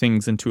put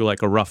things into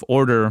like a rough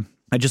order.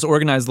 I just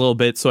organize a little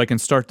bit so I can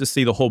start to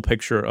see the whole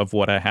picture of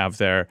what I have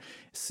there,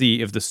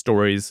 see if the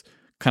story's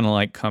kind of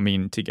like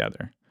coming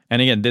together.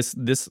 And again,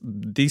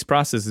 these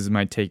processes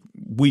might take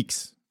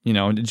weeks,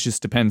 it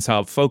just depends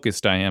how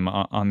focused I am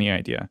on the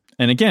idea.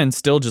 And again,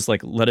 still just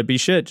like let it be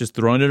shit, just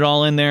throwing it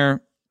all in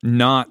there,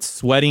 not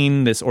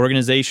sweating this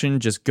organization,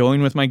 just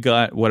going with my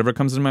gut, whatever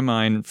comes into my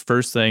mind,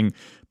 first thing,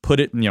 put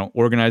it,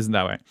 organize it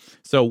that way.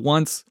 So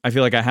once I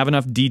feel like I have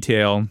enough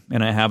detail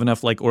and I have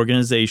enough like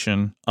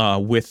organization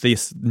with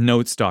this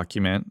notes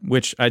document,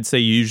 which I'd say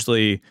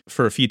usually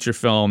for a feature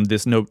film,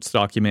 this notes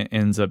document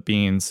ends up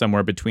being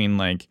somewhere between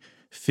like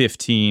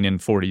 15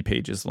 and 40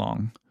 pages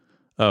long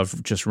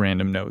of just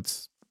random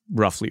notes,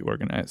 roughly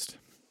organized.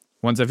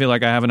 Once I feel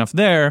like I have enough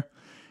there,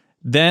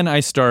 then I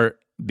start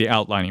the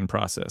outlining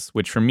process,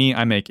 which for me,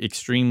 I make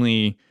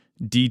extremely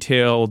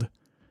detailed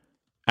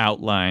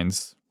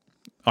outlines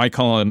I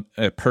call it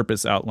a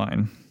purpose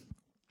outline.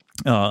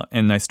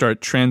 And I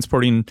start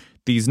transporting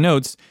these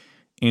notes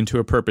into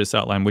a purpose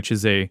outline, which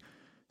is a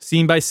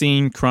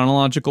scene-by-scene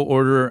chronological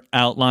order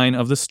outline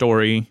of the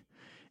story.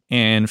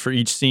 And for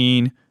each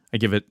scene, I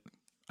give it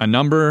a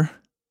number,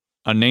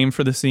 a name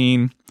for the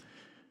scene.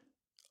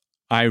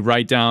 I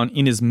write down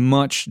in as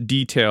much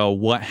detail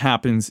what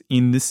happens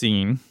in the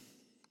scene.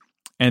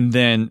 And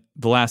then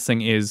the last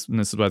thing is, and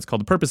this is why it's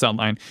called the purpose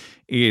outline,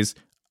 is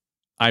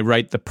I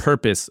write the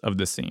purpose of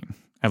the scene.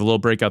 I have a little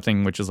breakout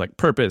thing, which is like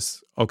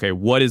purpose. Okay,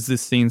 what is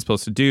this scene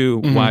supposed to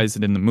do? Mm-hmm. Why is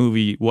it in the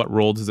movie? What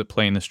role does it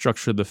play in the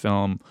structure of the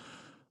film?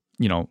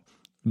 You know,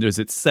 is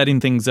it setting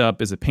things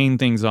up? Is it paying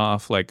things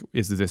off? Like,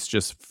 is this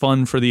just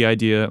fun for the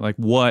idea? Like,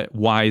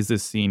 why is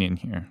this scene in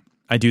here?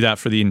 I do that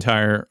for the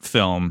entire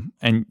film.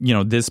 And, you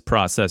know, this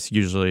process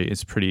usually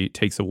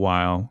takes a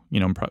while, you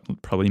know,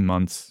 probably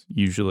months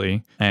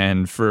usually.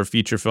 And for a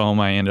feature film,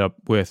 I end up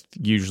with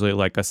usually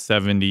like a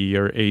 70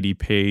 or 80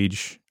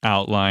 page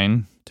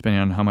outline,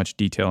 depending on how much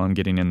detail I'm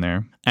getting in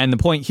there. And the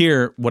point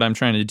here, what I'm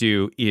trying to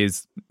do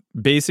is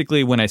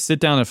basically when I sit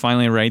down and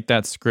finally write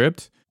that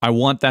script, I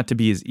want that to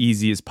be as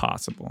easy as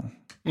possible.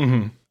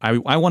 Mm-hmm.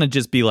 I want to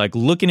just be like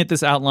looking at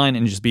this outline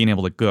and just being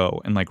able to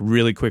go and like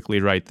really quickly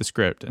write the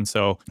script. And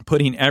so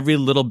putting every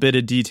little bit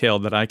of detail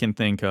that I can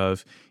think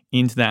of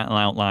into that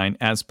outline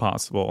as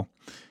possible.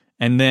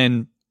 And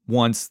then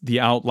once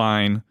the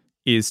outline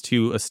is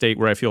to a state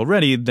where I feel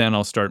ready, then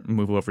I'll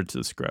move over to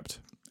the script.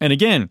 And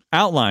again,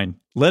 outline,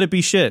 let it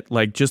be shit.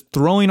 Like just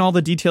throwing all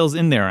the details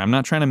in there. I'm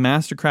not trying to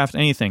mastercraft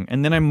anything.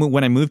 And then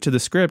when I move to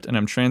the script and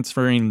I'm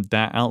transferring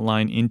that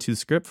outline into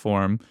script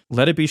form,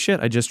 let it be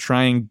shit. I just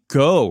try and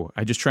go.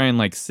 I just try and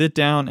like sit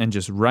down and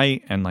just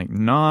write and like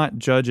not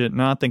judge it,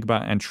 not think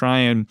about it, and try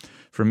and,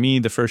 for me,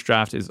 the first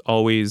draft is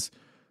always,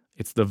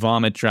 it's the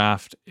vomit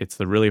draft. It's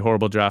the really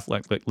horrible draft.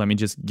 Like let me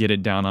just get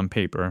it down on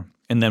paper.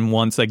 And then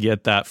once I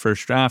get that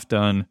first draft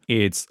done,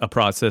 it's a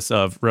process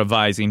of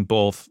revising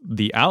both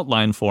the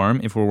outline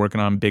form, if we're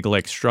working on big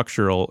like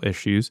structural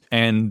issues,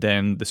 and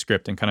then the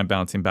script, and kind of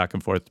bouncing back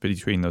and forth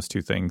between those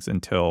two things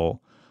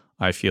until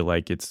I feel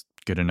like it's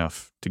good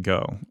enough to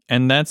go.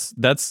 And that's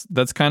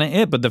kind of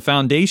it. But the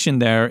foundation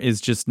there is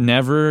just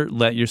never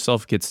let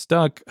yourself get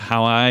stuck.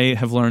 How I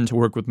have learned to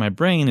work with my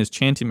brain is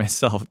chanting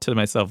to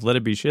myself, let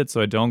it be shit,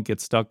 so I don't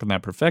get stuck on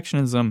that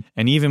perfectionism.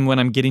 And even when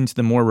I'm getting to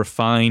the more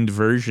refined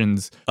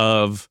versions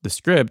of the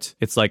script,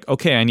 it's like,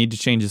 okay, I need to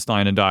change this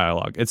line of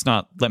dialogue. It's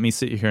not, let me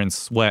sit here and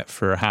sweat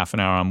for half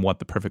an hour on what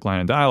the perfect line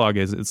of dialogue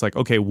is. It's like,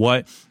 okay,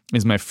 what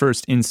is my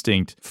first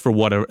instinct for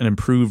what an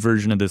improved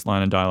version of this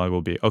line of dialogue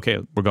will be? Okay,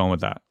 we're going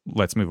with that.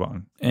 Let's move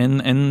on.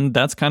 And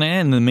that's kind of it.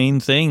 And the main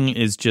thing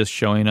is just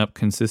showing up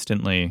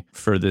consistently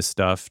for this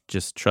stuff,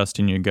 just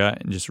trusting your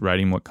gut and just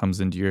writing what comes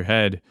into your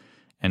head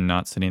and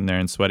not sitting there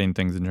and sweating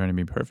things and trying to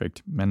be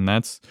perfect. And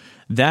that's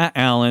that,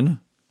 Alan.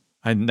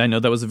 I know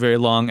that was a very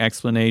long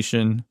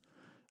explanation.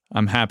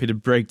 I'm happy to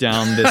break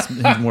down this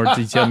in more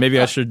detail. Maybe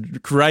I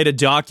should write a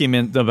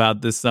document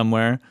about this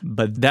somewhere.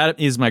 But that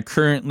is my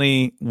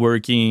currently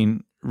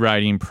working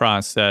writing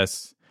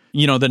process.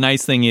 You know, the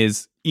nice thing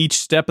is each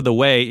step of the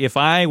way, if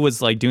I was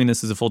like doing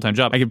this as a full-time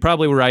job, I could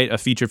probably write a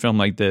feature film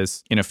like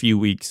this in a few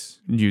weeks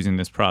using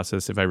this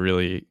process if I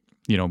really,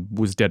 you know,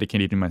 was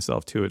dedicating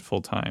myself to it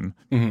full-time.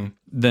 Mm-hmm.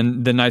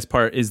 Then the nice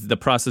part is the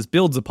process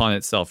builds upon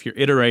itself. You're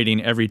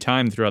iterating every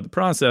time throughout the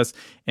process,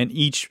 and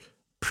each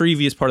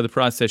previous part of the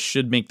process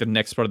should make the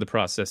next part of the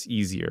process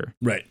easier.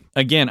 Right.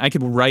 Again, I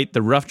could write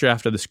the rough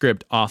draft of the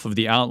script off of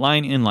the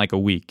outline in like a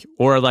week.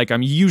 Or like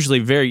I'm usually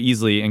very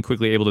easily and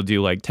quickly able to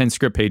do like 10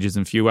 script pages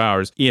in a few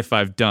hours if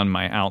I've done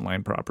my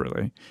outline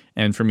properly.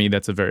 And for me,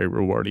 that's a very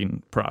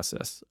rewarding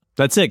process.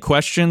 That's it.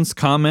 Questions,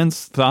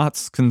 comments,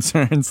 thoughts,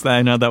 concerns?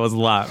 I know that was a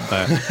lot,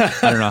 but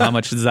I don't know. How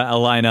much does that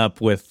line up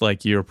with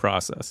like your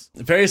process?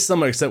 Very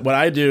similar, except what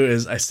I do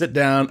is I sit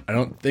down. I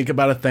don't think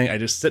about a thing. I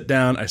just sit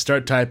down. I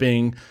start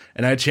typing,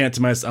 and I chant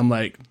to myself. I'm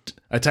like,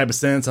 I type a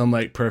sentence. I'm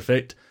like,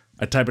 perfect.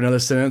 I type another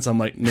sentence. I'm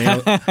like,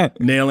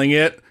 nailing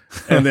it.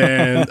 And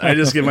then I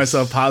just give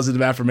myself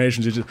positive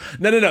affirmations.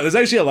 No. There's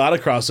actually a lot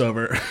of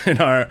crossover in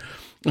our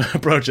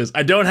approaches.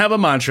 I don't have a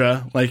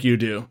mantra like you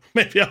do.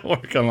 Maybe I'll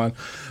work on one.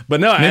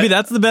 But no, maybe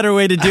that's the better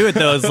way to do it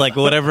though. Is like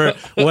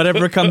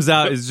whatever comes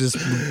out is just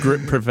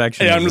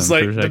perfection. Yeah, I'm just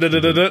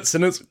like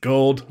sentence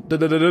gold.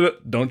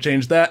 Don't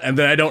change that, and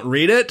then I don't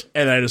read it,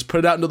 and I just put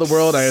it out into the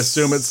world. I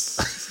assume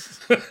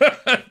it's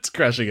it's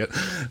crushing it.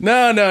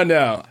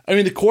 No. I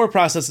mean, the core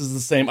process is the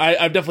same.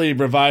 I've definitely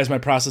revised my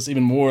process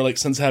even more, like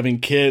since having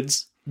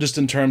kids. Just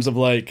in terms of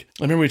like,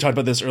 I remember we talked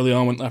about this early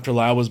on after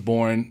Lau was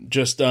born,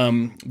 just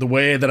the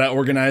way that I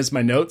organized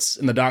my notes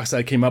and the docs that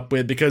I came up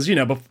with, because, you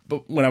know,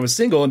 but when I was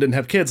single and didn't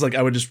have kids, like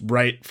I would just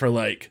write for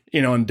like,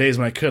 you know, on days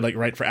when I could like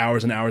write for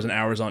hours and hours and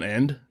hours on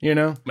end, you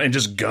know, and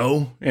just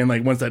go. And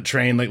like once that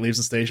train like leaves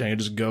the station, I could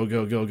just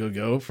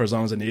go for as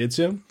long as I needed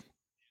to.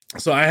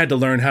 So I had to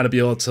learn how to be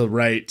able to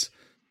write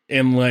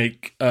in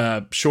like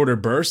shorter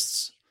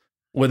bursts.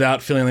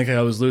 without feeling like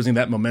I was losing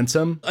that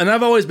momentum. And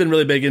I've always been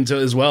really big into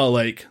as well,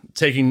 like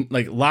taking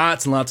like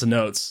lots and lots of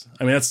notes.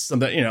 I mean, that's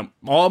something, you know,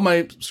 all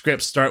my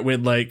scripts start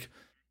with like,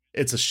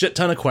 it's a shit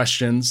ton of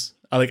questions.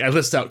 I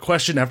list out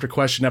question after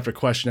question after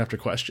question after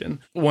question.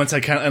 Once I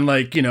and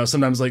like, you know,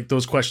 sometimes like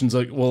those questions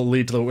like will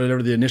lead to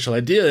whatever the initial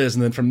idea is.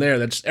 And then from there,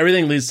 that's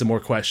everything leads to more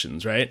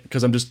questions, right?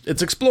 Because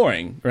it's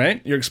exploring, right?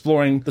 You're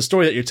exploring the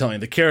story that you're telling,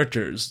 the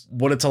characters,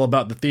 what it's all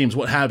about, the themes,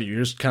 what have you.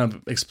 You're just kind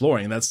of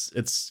exploring. It's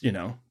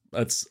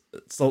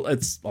a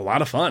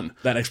lot of fun,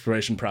 that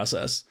exploration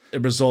process.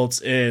 It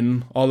results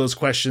in all those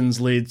questions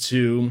lead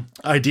to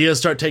ideas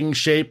start taking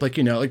shape. Like,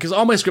 you know, like, because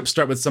all my scripts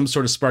start with some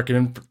sort of spark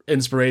of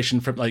inspiration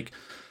from like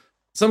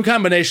some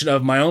combination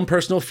of my own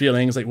personal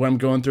feelings, like what I'm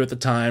going through at the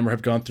time or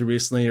have gone through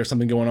recently, or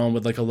something going on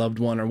with like a loved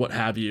one or what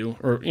have you,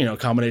 or, you know, a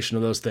combination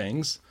of those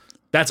things.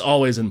 That's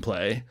always in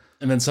play.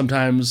 And then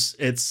sometimes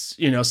it's,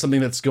 you know,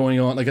 something that's going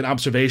on, like an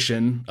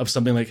observation of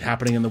something like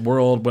happening in the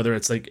world, whether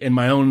it's like in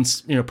my own,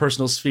 you know,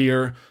 personal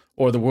sphere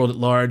or the world at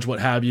large, what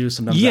have you.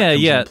 Sometimes that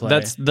comes into play.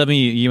 Let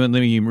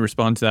me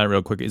respond to that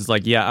real quick. It's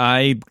like, yeah,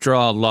 I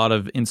draw a lot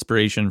of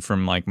inspiration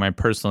from like my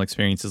personal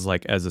experiences,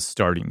 like as a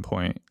starting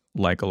point.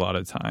 Like a lot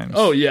of times.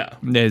 Oh yeah.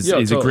 Is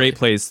totally. A great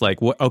place.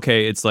 Like, what?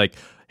 Okay, it's like,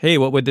 hey,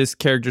 what would this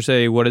character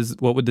say? What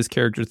would this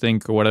character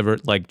think or whatever?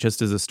 Like,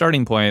 just as a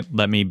starting point,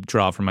 let me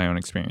draw from my own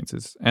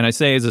experiences. And I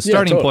say as a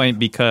starting point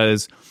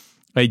because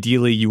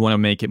ideally you want to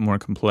make it more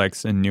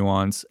complex and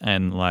nuanced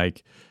and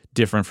like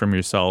different from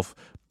yourself.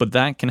 But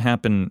that can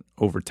happen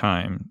over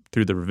time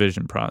through the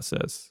revision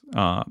process.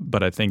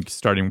 But I think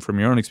starting from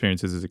your own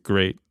experiences is a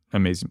great,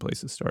 amazing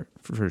place to start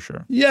for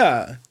sure.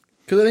 Yeah.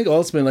 Because I think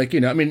ultimately, like, you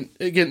know, I mean,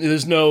 again,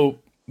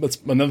 that's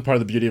another part of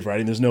the beauty of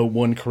writing. There's no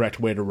one correct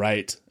way to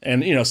write.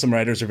 And, you know, some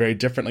writers are very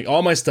different. Like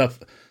all my stuff,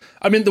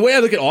 I mean, the way I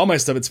look at all my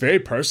stuff, it's very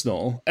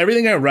personal.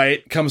 Everything I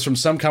write comes from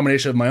some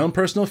combination of my own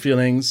personal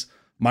feelings,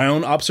 my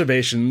own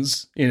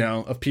observations, you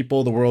know, of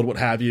people, the world, what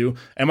have you,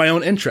 and my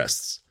own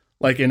interests.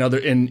 Like in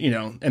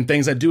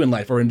things I do in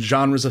life or in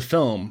genres of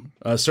film,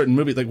 certain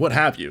movies, like what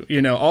have you,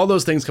 you know, all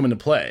those things come into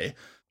play.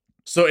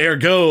 So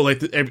ergo,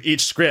 like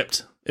each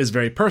script is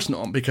very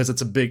personal because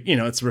it's a big, you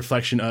know, it's a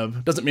reflection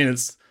of, doesn't mean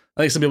it's,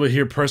 I think some people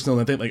hear personal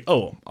and think like,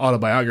 oh,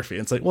 autobiography.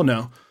 It's like, well,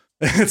 no,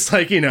 it's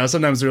like, you know,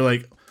 sometimes there are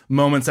like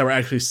moments that were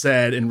actually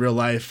said in real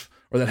life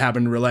or that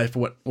happened in real life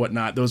or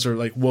whatnot. Those are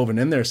like woven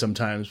in there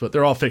sometimes, but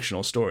they're all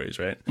fictional stories,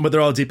 right? But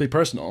they're all deeply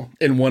personal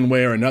in one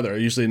way or another,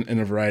 usually in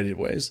a variety of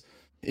ways.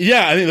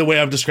 Yeah, I think the way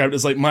I've described it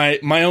is like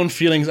my own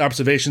feelings,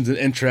 observations, and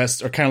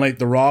interests are kind of like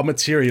the raw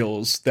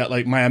materials that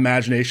like my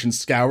imagination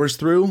scours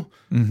through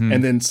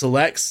and then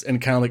selects and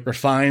kind of like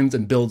refines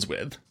and builds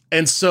with.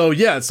 And so,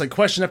 yeah, it's like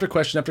question after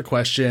question after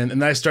question. And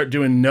then I start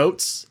doing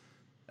notes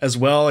as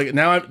well. Like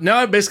now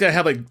I basically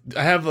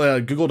I have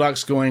Google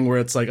Docs going where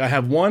it's like I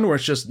have one where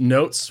it's just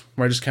notes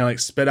where I just kind of like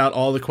spit out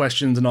all the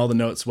questions and all the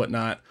notes,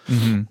 whatnot.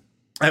 I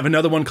have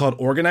another one called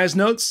organized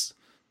notes.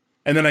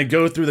 And then I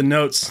go through the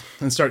notes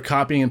and start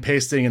copying and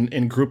pasting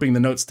and grouping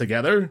the notes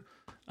together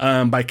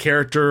by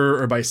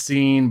character or by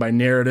scene, by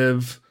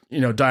narrative,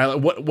 you know,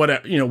 dialogue,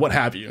 what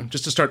have you,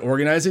 just to start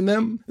organizing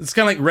them. It's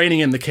kind of like reining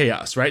in the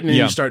chaos, right? And then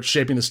you start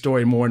shaping the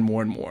story more and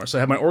more and more. So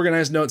I have my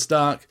organized notes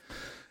doc,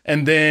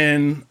 and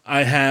then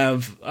I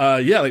have,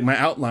 like my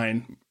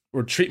outline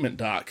or treatment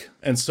doc.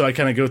 And so I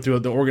kind of go through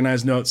the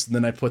organized notes and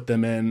then I put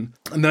them in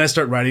and then I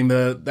start writing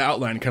the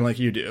outline kind of like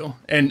you do.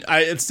 And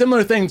it's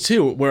similar thing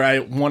too, where I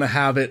want to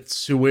have it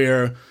to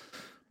where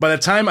by the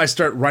time I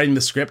start writing the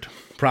script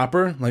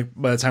proper, like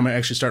by the time I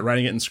actually start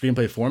writing it in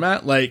screenplay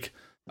format, like,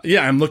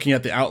 yeah, I'm looking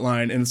at the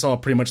outline and it's all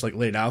pretty much like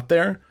laid out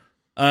there.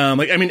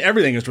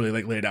 Everything is really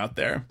like laid out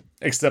there,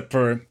 except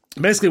for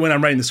basically when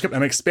I'm writing the script,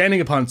 I'm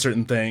expanding upon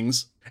certain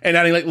things and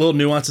adding like little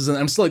nuances, and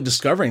I'm still like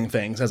discovering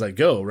things as I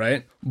go,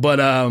 right? But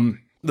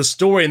the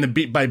story and the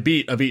beat by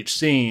beat of each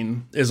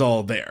scene is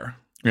all there,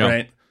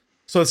 right?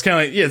 So it's kind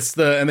of like,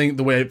 I think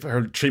the way I've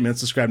heard treatments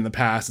described in the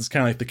past, it's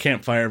kind of like the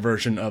campfire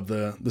version of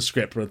the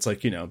script, where it's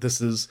like, you know,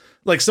 this is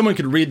like someone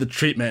could read the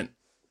treatment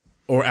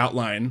or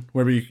outline,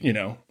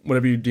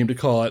 whatever you deem to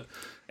call it,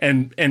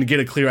 and get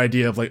a clear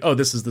idea of like, oh,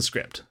 this is the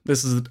script.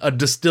 This is a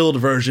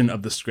distilled version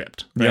of the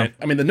script, right?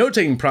 Yeah. I mean, the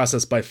note-taking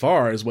process by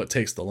far is what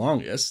takes the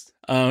longest.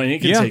 And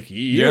it can take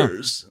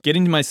years.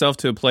 Getting myself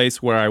to a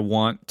place where I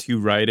want to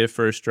write a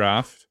first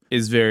draft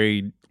is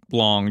very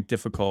long,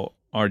 difficult,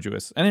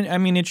 arduous. And I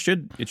mean, it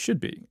should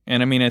be.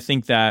 And I mean, I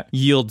think that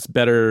yields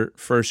better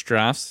first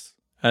drafts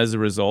as a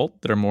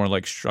result that are more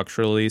like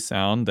structurally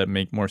sound, that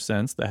make more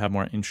sense, that have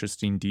more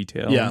interesting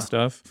detail and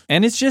stuff.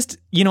 And it's just,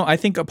 you know, I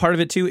think a part of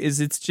it too is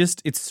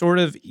it's sort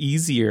of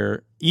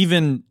easier,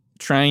 even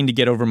trying to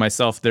get over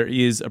myself. There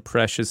is a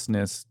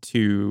preciousness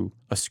to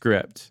a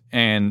script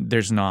and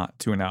there's not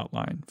to an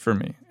outline for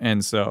me.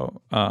 And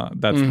so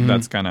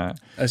that's kind of,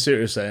 I see what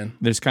you're saying.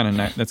 There's kind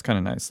of that's kind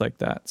of nice like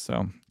that.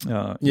 So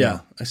I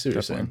see what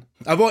you're saying.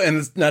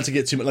 And not to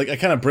get too much, like I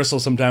kind of bristle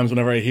sometimes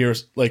whenever I hear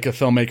like a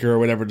filmmaker or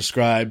whatever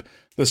describe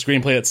the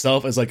screenplay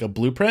itself as like a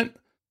blueprint.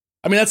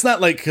 I mean, that's not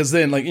like, because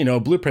then, like,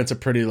 blueprints are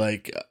pretty,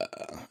 like,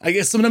 I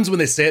guess sometimes when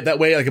they say it that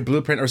way, like a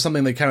blueprint or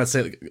something, they kind of say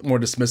it like, more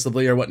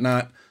dismissively or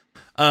whatnot.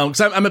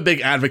 Because I'm a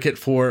big advocate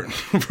for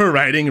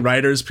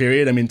writers,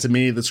 period. I mean, to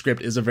me, the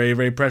script is a very,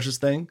 very precious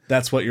thing.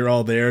 That's what you're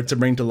all there to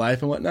bring to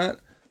life and whatnot.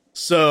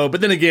 So,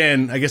 but then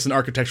again, I guess in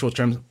architectural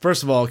terms,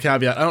 first of all,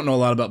 caveat, I don't know a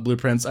lot about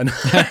blueprints. I know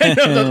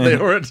that they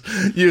weren't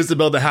used to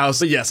build a house.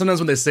 But yeah, sometimes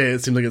when they say it,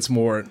 it seems like it's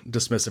more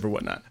dismissive or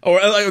whatnot. Or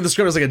like, the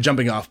script is like a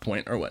jumping off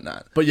point or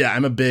whatnot. But yeah,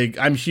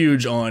 I'm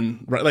huge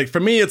on, like, for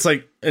me, it's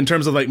like, in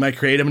terms of like my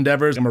creative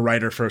endeavors, I'm a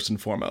writer first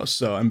and foremost.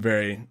 So I'm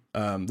very,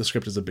 the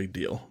script is a big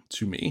deal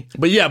to me.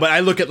 But yeah, but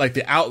I look at like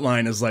the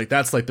outline as like,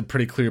 that's like the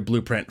pretty clear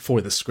blueprint for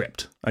the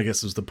script, I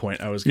guess is the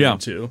point I was getting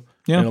to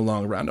in a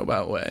long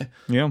roundabout way.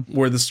 Yeah.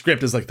 Where the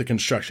script is like the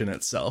construction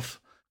itself.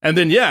 And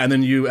then,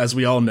 you, as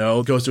we all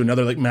know, goes to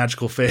another like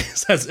magical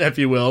phase, as if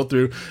you will,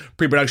 through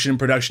pre-production and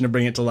production to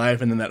bring it to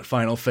life. And then that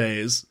final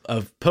phase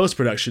of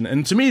post-production.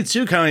 And to me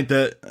too, kind of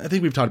like I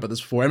think we've talked about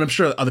this before, and I'm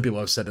sure other people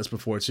have said this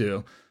before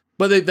too,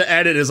 but the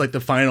edit is like the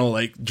final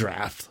like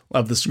draft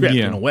of the script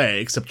in a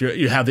way, except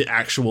you have the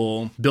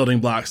actual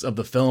building blocks of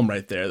the film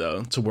right there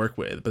though to work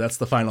with. But that's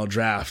the final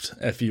draft,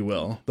 if you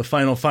will, the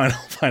final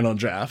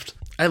draft.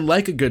 I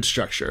like a good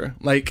structure,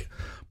 like,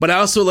 but I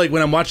also like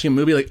when I'm watching a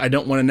movie, like I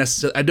don't want to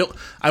necessarily,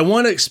 I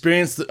want to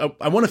experience,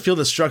 I want to feel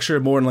the structure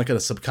more in like at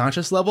a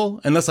subconscious level,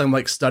 unless I'm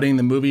like studying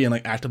the movie and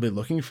like actively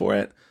looking for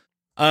it.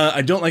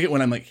 I don't like it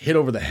when I'm like hit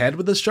over the head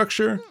with the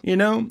structure,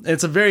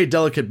 It's a very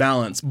delicate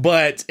balance.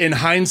 But in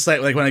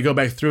hindsight, like when I go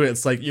back through it,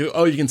 it's like, you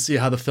can see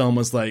how the film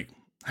was like,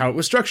 how it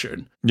was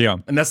structured. Yeah.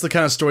 And that's the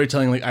kind of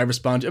storytelling like I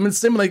respond to. I mean,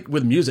 same like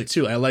with music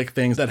too. I like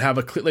things that have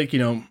a like,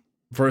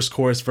 verse,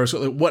 chorus,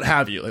 like, what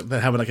have you, like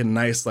that have like a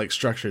nice like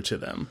structure to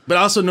them. But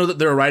I also know that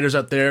there are writers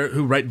out there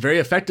who write very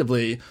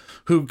effectively,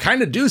 who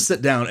kind of do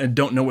sit down and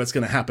don't know what's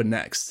going to happen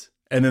next.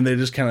 And then they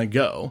just kind of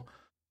go.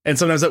 And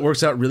sometimes that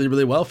works out really,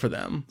 really well for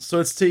them. So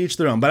it's to each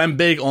their own. But I'm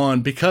big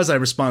on, because I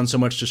respond so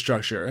much to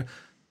structure,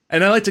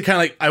 and I like to kind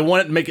of like, I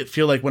want to make it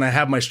feel like when I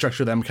have my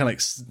structure that I'm kind of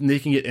like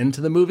sneaking it into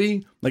the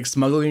movie, like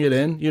smuggling it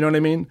in, you know what I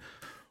mean?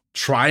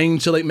 Trying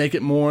to like make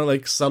it more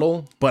like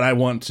subtle, but I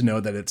want to know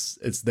that it's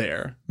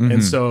there. Mm-hmm.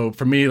 And so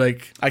for me,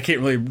 like, I can't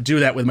really do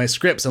that with my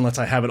scripts unless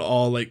I have it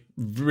all like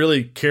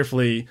really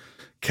carefully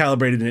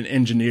calibrated and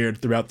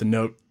engineered throughout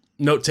the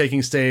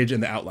note-taking stage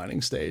and the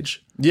outlining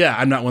stage. Yeah,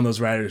 I'm not one of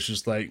those writers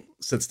just like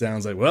sits down and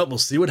is like, well, we'll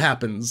see what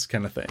happens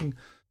kind of thing.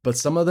 But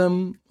some of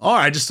them are.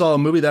 I just saw a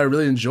movie that I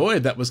really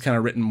enjoyed that was kind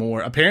of written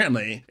more,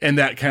 apparently, and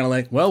that kind of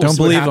like, well, we'll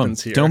see what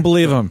happens here. Don't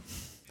believe him.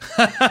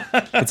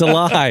 It's a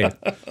lie.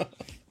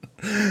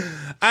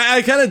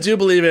 I kind of do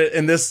believe it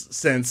in this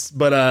sense,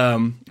 but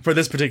for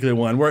this particular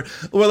one, where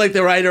like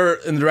the writer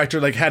and the director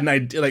like had an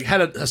idea, like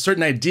had a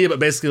certain idea, but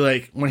basically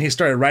like when he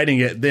started writing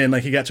it, then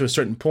like he got to a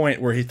certain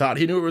point where he thought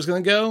he knew where it was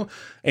going to go,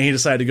 and he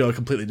decided to go a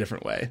completely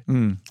different way.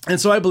 And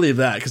so I believe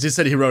that, because he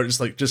said he wrote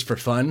it just for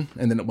fun,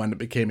 and then it wound up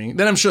becoming.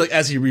 Then I'm sure like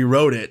as he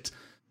rewrote it,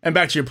 and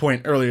back to your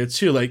point earlier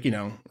too, like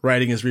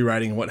writing is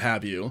rewriting and what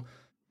have you.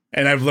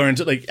 And I've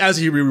learned like as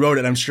he rewrote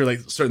it, I'm sure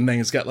like certain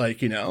things got like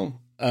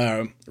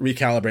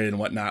recalibrated and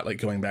whatnot, like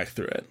going back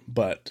through it.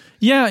 But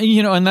yeah,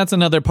 and that's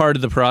another part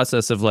of the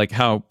process of like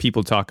how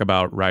people talk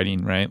about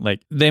writing, right?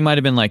 Like they might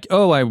have been like,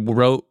 oh, I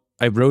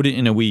wrote it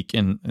in a week,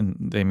 and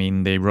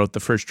they wrote the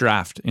first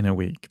draft in a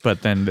week,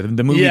 but then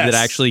the movie that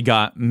actually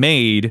got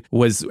made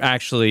was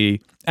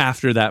actually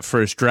after that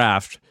first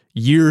draft,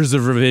 years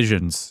of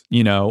revisions,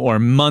 or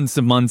months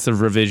and months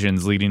of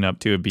revisions leading up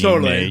to it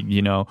being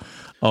made,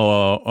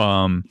 or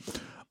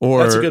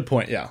that's a good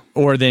point. Yeah.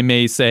 Or they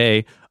may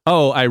say,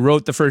 oh, I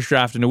wrote the first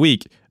draft in a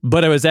week,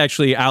 but I was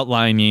actually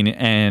outlining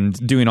and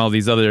doing all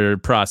these other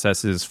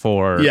processes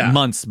for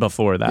months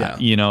before that,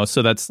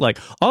 So that's like,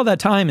 all that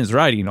time is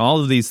writing. All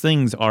of these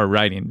things are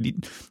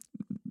writing.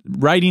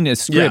 Writing a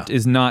script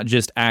is not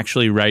just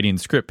actually writing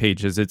script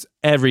pages. It's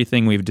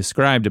everything we've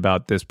described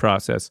about this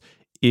process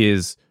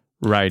is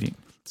writing.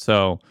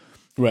 So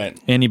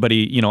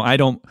anybody,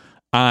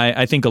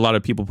 I think a lot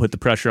of people put the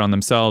pressure on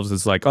themselves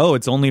as like, oh,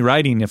 it's only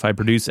writing if I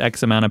produce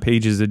X amount of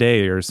pages a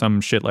day or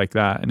some shit like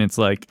that. And it's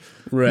like,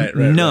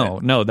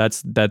 no,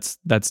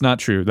 that's not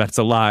true. That's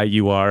a lie.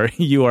 You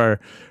are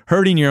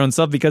hurting your own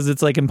self, because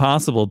it's like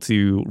impossible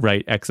to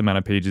write X amount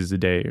of pages a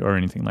day or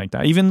anything like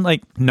that. Even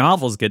like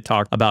novels get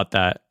talked about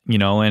that,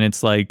 and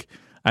it's like,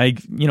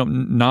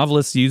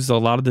 novelists use a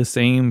lot of the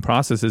same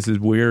processes as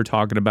we're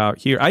talking about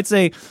here. I'd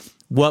say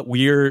what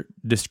we're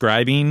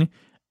describing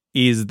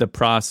is the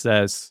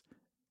process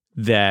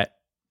that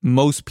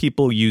most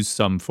people use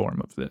some form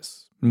of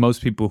this.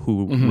 Most people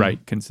who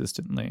write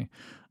consistently.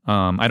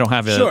 I don't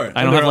have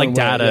like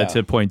data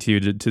to point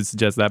to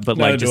suggest that, but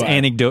like just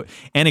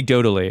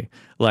anecdotally,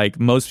 like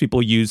most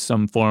people use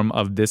some form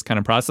of this kind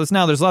of process.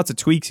 Now, there's lots of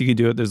tweaks you can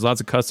do it. There's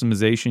lots of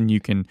customization.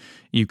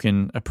 You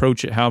can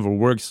approach it however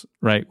works,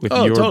 right, with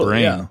your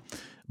brain. Yeah.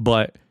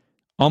 But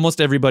almost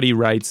everybody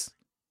writes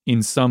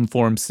in some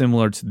form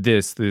similar to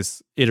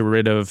this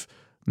iterative,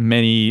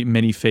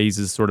 many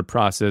phases sort of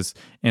process,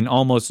 and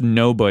almost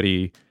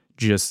nobody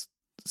just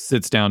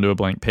sits down to a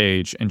blank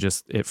page and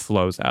just it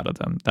flows out of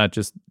them. That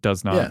just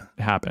does not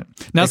happen.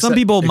 Now, some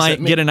people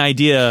might get an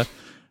idea,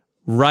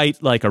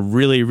 write like a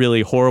really,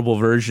 really horrible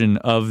version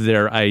of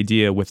their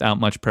idea without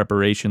much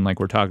preparation, like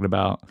we're talking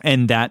about,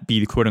 and that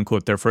be quote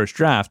unquote their first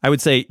draft. I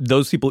would say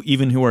those people,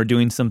 even who are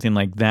doing something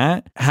like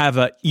that, have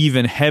a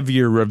even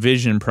heavier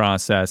revision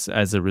process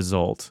as a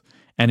result.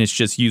 And it's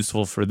just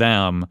useful for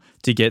them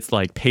to get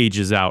like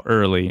pages out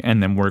early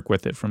and then work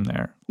with it from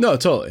there. No,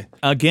 totally.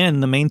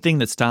 Again, the main thing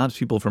that stops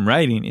people from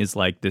writing is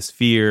like this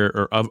fear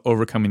or of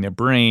overcoming their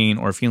brain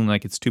or feeling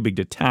like it's too big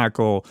to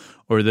tackle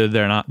or that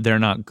they're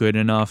not good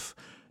enough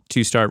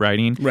to start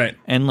writing. Right.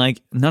 And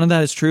like none of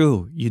that is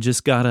true. You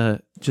just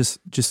gotta just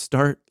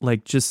start,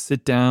 like just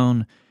sit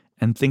down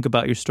and think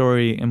about your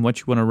story and what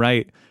you want to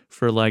write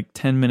for like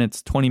 10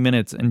 minutes, 20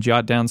 minutes and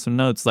jot down some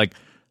notes. Like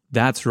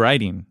that's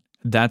writing.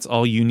 That's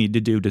all you need to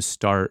do to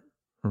start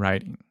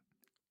writing.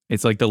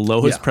 It's like the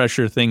lowest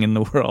pressure thing in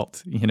the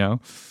world, you know?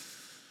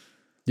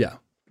 Yeah.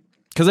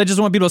 Because I just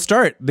want people to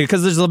start,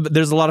 because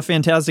there's a lot of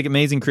fantastic,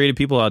 amazing, creative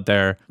people out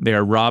there. They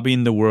are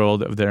robbing the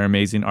world of their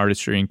amazing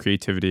artistry and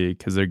creativity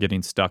because they're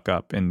getting stuck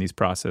up in these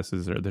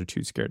processes or they're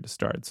too scared to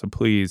start. So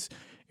please,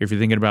 if you're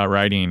thinking about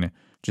writing,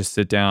 just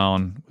sit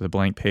down with a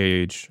blank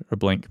page or a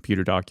blank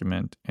computer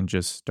document and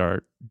just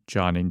start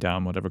jotting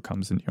down whatever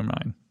comes into your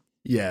mind.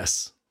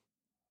 Yes.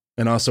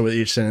 And also with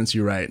each sentence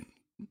you write,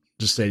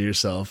 just say to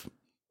yourself,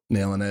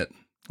 nailing it.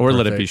 Or perfect,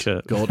 let it be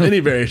shit. Gold. Any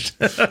variation.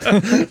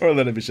 Or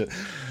let it be shit.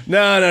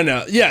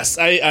 No. Yes,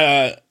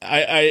 I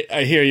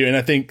hear you. And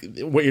I think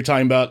what you're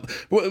talking about,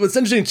 what's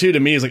interesting too to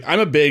me is like, I'm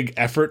a big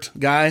effort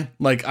guy.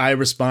 Like I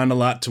respond a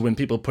lot to when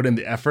people put in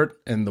the effort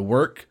and the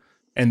work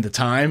and the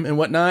time and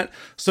whatnot.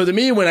 So to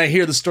me, when I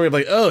hear the story of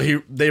like, oh,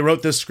 they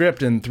wrote this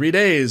script in 3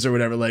 days or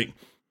whatever, like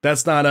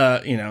that's not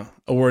a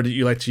word that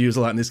you like to use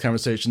a lot in these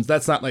conversations.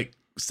 That's not like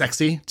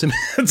sexy to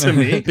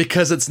me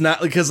because it's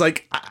not, because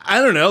like I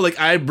don't know, like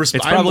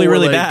it's probably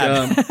really like,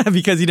 bad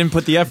because you didn't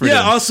put the effort in.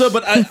 Also,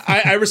 but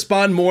I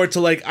respond more to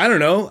like, I don't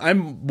know,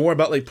 I'm more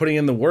about like putting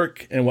in the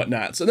work and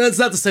whatnot. So that's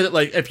not to say that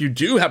like if you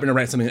do happen to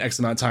write something in X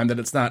amount of time that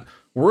it's not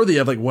worthy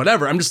of like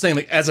whatever. I'm just saying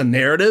like as a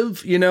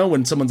narrative,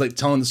 when someone's like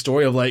telling the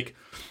story of like,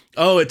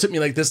 oh, it took me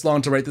like this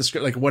long to write this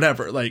script, like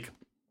whatever, like,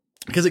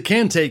 because it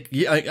can take.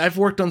 I've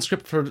worked on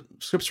scripts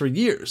for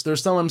years.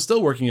 There's some I'm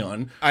still working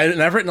on.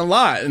 I've written a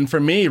lot, and for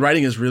me,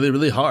 writing is really,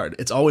 really hard.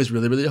 It's always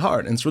really, really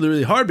hard, and it's really,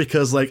 really hard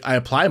because like I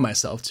apply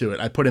myself to it.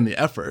 I put in the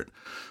effort,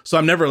 so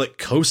I'm never like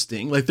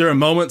coasting. Like there are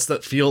moments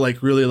that feel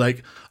like really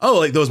like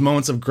like those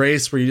moments of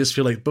grace where you just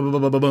feel like boom,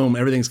 boom, boom, boom, boom,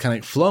 everything's kind of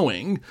like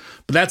flowing.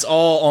 But that's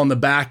all on the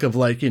back of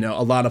like a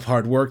lot of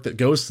hard work that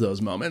goes to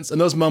those moments,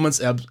 and those moments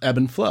ebb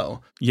and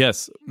flow.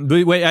 Yes,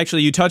 but wait,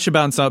 actually, you touched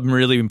about something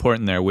really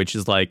important there, which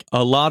is like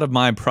a lot of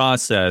my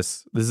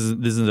process. This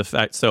is the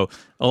fact. So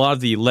a lot of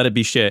the let it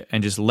be shit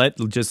and just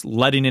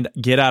letting it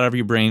get out of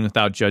your brain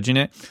without judging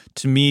it.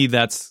 To me,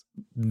 that's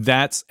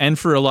and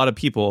for a lot of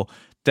people,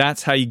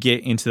 that's how you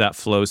get into that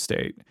flow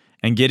state.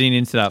 And getting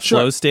into that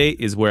flow state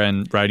is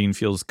when writing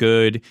feels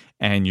good,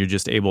 and you're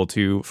just able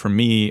to. For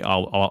me,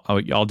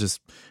 I'll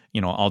just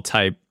I'll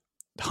type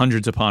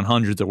hundreds upon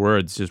hundreds of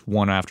words, just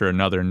one after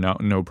another,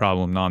 no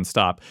problem,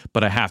 nonstop.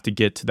 But I have to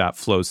get to that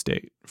flow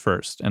state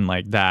first, and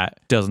like that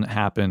doesn't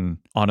happen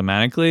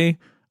automatically.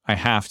 I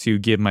have to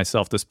give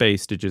myself the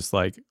space to just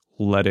like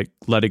let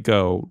it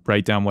go,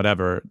 write down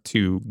whatever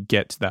to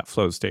get to that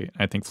flow state.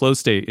 I think flow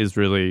state is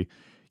really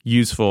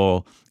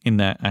useful in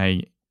that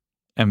I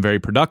am very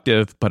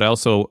productive, but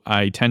also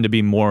I tend to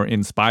be more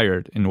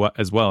inspired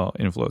as well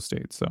in flow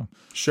state. So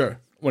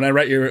sure. When I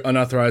write your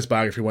unauthorized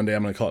biography one day,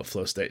 I'm going to call it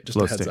Flow State. Just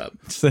a heads up.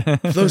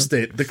 Flow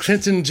State, the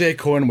Clinton J.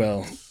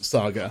 Cornwell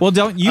saga. Well,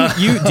 don't you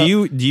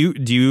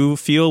do you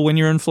feel when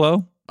you're in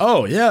flow?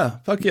 Oh yeah,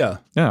 fuck yeah.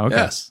 Yeah. Okay.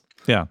 Yes.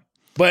 Yeah.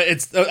 But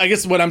it's, I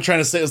guess what I'm trying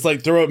to say is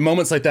like there are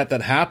moments like that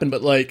happen,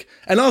 but like,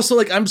 and also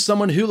like I'm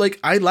someone who like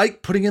I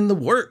like putting in the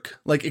work.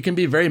 Like it can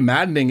be very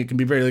maddening, it can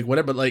be very like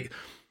whatever, but like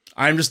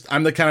I'm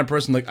the kind of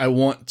person like I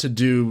want to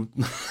do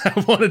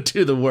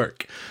the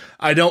work.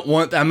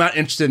 I'm not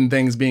interested in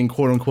things being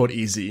quote unquote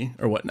easy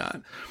or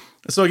whatnot.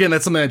 So again,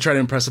 that's something I try to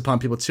impress upon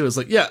people too. Is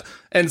like, yeah.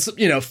 And so,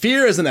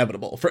 fear is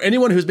inevitable for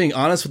anyone who's being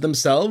honest with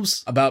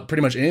themselves about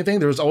pretty much anything.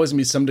 There's always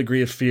gonna be some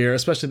degree of fear,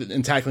 especially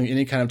in tackling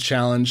any kind of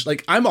challenge.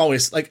 Like I'm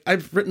always like,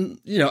 I've written,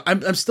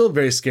 I'm still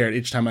very scared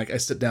each time like I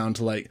sit down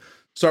to like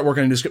start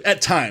working on a new script.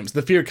 At times,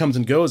 the fear comes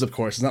and goes, of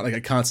course. It's not like a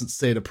constant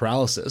state of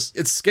paralysis.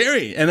 It's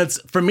scary. And it's,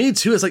 for me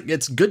too, it's like,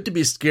 it's good to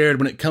be scared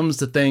when it comes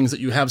to things that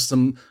you have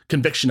some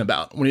conviction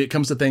about, when it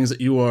comes to things that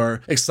you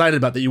are excited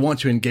about, that you want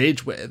to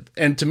engage with.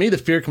 And to me, the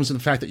fear comes from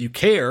the fact that you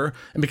care,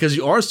 and because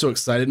you are so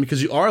excited, and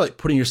because you are like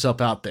putting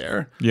yourself out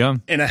there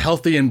in a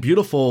healthy and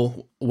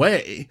beautiful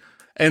way.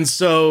 And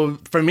so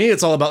for me,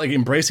 it's all about like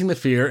embracing the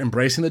fear,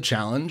 embracing the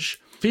challenge.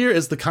 Fear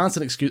is the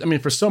constant excuse. I mean,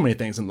 for so many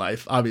things in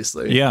life,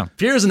 obviously. Yeah.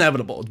 Fear is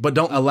inevitable, but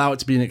don't allow it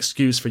to be an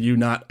excuse for you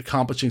not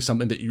accomplishing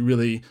something that you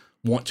really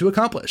want to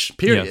accomplish,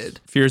 period. Yes.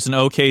 Fear is an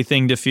okay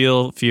thing to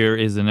feel. Fear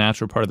is a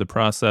natural part of the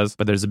process,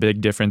 but there's a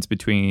big difference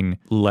between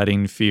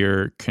letting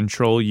fear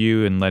control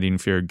you and letting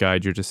fear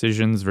guide your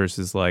decisions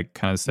versus like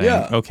kind of saying,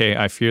 okay,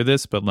 I fear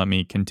this, but let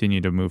me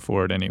continue to move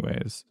forward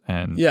anyways.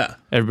 And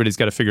everybody's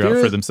got to figure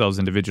out for themselves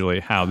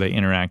individually how they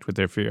interact with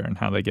their fear and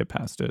how they get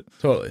past it.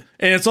 Totally.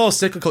 And it's all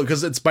cyclical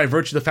because it's by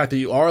virtue of the fact that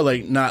you are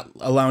like not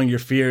allowing your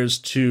fears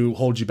to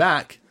hold you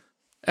back.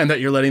 And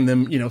that you're letting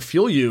them,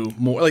 fuel you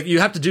more. Like,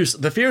 you have to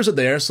the fears are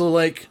there. So,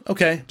 like,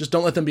 okay, just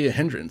don't let them be a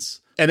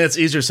hindrance. And it's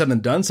easier said than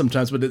done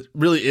sometimes, but it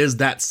really is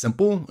that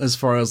simple as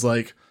far as,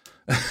 like,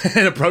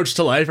 an approach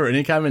to life or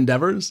any kind of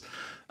endeavors.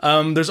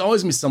 There's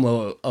always going to be some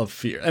level of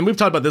fear. And we've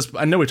talked about this.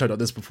 I know we talked about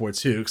this before,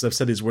 too, because I've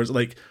said these words.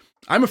 Like,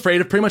 I'm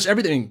afraid of pretty much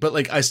everything. But,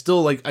 like, I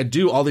still, like, I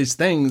do all these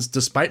things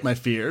despite my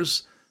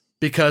fears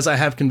because I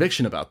have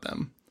conviction about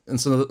them. And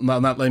so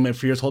I'm not letting my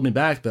fears hold me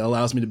back. That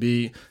allows me to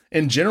be,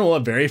 in general, a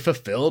very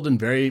fulfilled and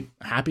very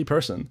happy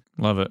person.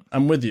 Love it.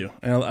 I'm with you.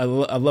 And I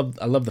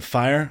love the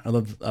fire. I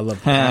love the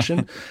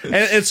passion. And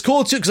it's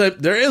cool too because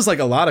there is like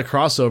a lot of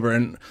crossover,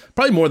 and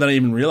probably more than I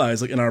even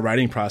realized, like in our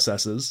writing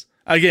processes.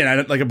 Again,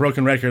 I like a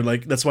broken record.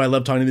 Like that's why I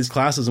love talking to these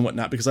classes and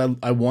whatnot, because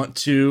I want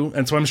to,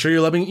 and so I'm sure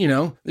you're loving.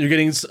 You're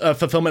getting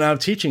fulfillment out of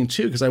teaching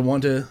too, because I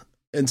want to.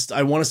 And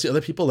I want to see other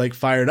people like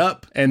fired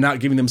up and not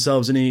giving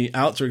themselves any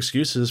outs or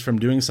excuses from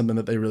doing something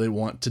that they really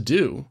want to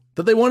do,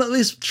 that they want to at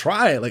least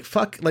try. Like,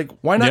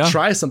 why not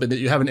try something that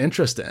you have an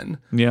interest in?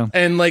 Yeah.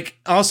 And like,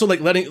 also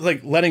like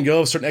letting go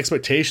of certain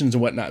expectations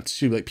and whatnot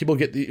too. Like people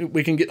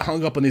we can get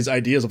hung up on these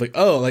ideas of like,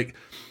 oh, like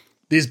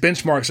these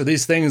benchmarks or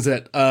these things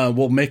that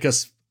will make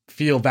us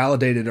feel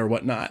validated or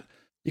whatnot.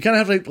 You kind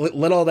of have to like,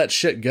 let all that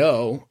shit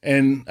go.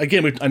 And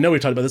again, I know we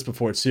talked about this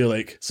before too,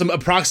 like some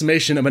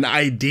approximation of an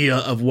idea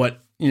of what,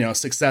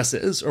 success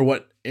is or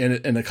what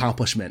an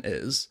accomplishment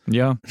is.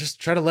 Yeah. Just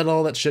try to let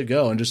all that shit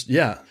go and just,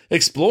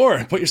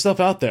 explore, put yourself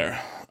out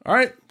there. All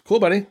right.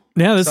 Cool, buddy.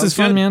 Yeah, this is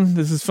fun, man.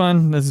 This is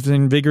fun. This is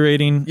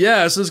invigorating.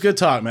 Yeah, this is good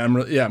talk, man.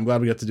 I'm glad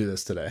we got to do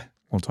this today.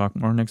 We'll talk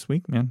more next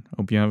week, man.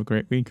 Hope you have a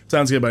great week.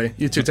 Sounds good, buddy.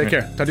 You too. Take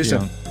care. Talk to you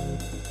soon.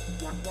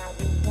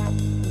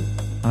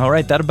 All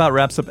right, that about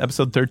wraps up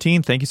episode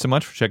 13. Thank you so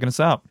much for checking us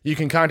out. You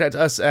can contact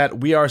us at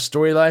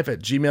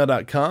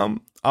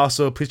wearestorylife@gmail.com.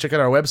 Also, please check out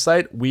our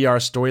website,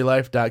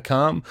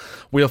 wearestorylife.com.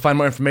 Where you'll find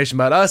more information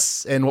about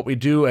us and what we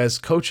do as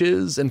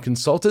coaches and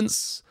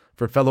consultants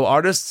for fellow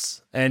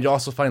artists. And you'll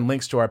also find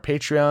links to our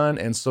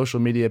Patreon and social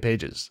media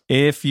pages.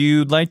 If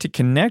you'd like to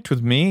connect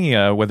with me,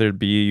 whether it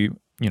be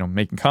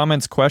making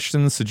comments,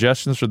 questions,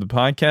 suggestions for the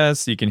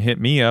podcast, you can hit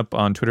me up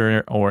on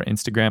Twitter or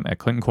Instagram at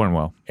Clinton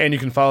Cornwell. And you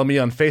can follow me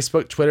on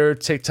Facebook, Twitter,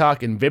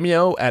 TikTok, and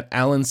Vimeo at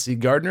Alan C.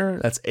 Gardner.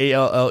 That's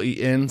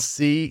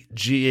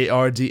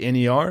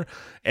ALLENCGARDNER.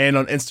 And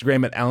on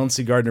Instagram at Alan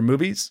C. Gardner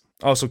Movies.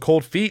 Also,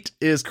 Cold Feet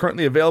is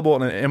currently available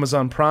on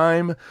Amazon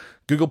Prime,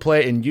 Google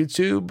Play, and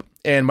YouTube.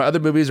 And my other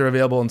movies are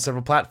available on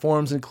several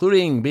platforms,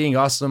 including Being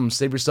Awesome,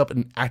 Save Yourself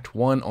in Act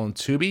 1 on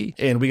Tubi,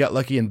 and We Got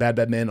Lucky and Bad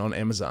Bad Men on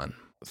Amazon.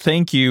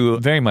 Thank you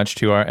very much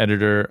to our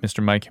editor,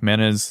 Mr. Mike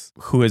Jimenez,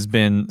 who has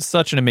been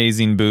such an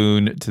amazing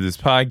boon to this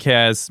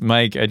podcast.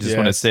 Mike, I just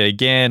want to say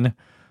again,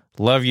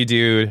 love you,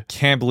 dude.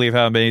 Can't believe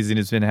how amazing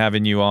it's been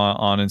having you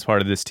on as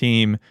part of this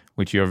team,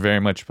 which you are very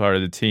much part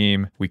of the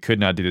team. We could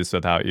not do this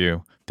without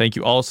you. Thank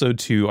you also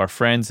to our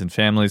friends and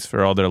families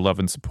for all their love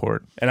and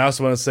support. And I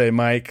also want to say,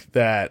 Mike,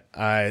 that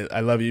I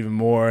love you even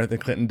more than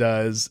Clinton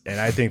does. And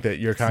I think that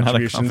your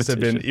contributions have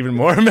been even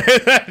more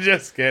amazing.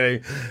 Just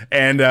kidding.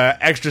 And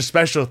extra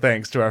special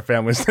thanks to our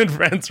families and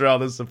friends for all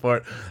this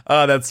support.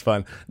 Oh, that's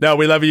fun. No,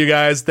 we love you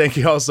guys. Thank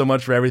you all so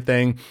much for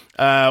everything.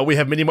 We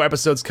have many more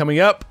episodes coming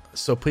up.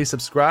 So please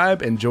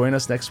subscribe and join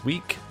us next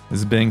week. This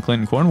has been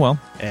Clinton Cornwell.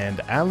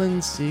 And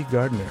Alan C.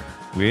 Gardner.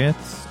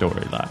 With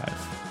Story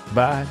Life.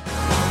 Bye.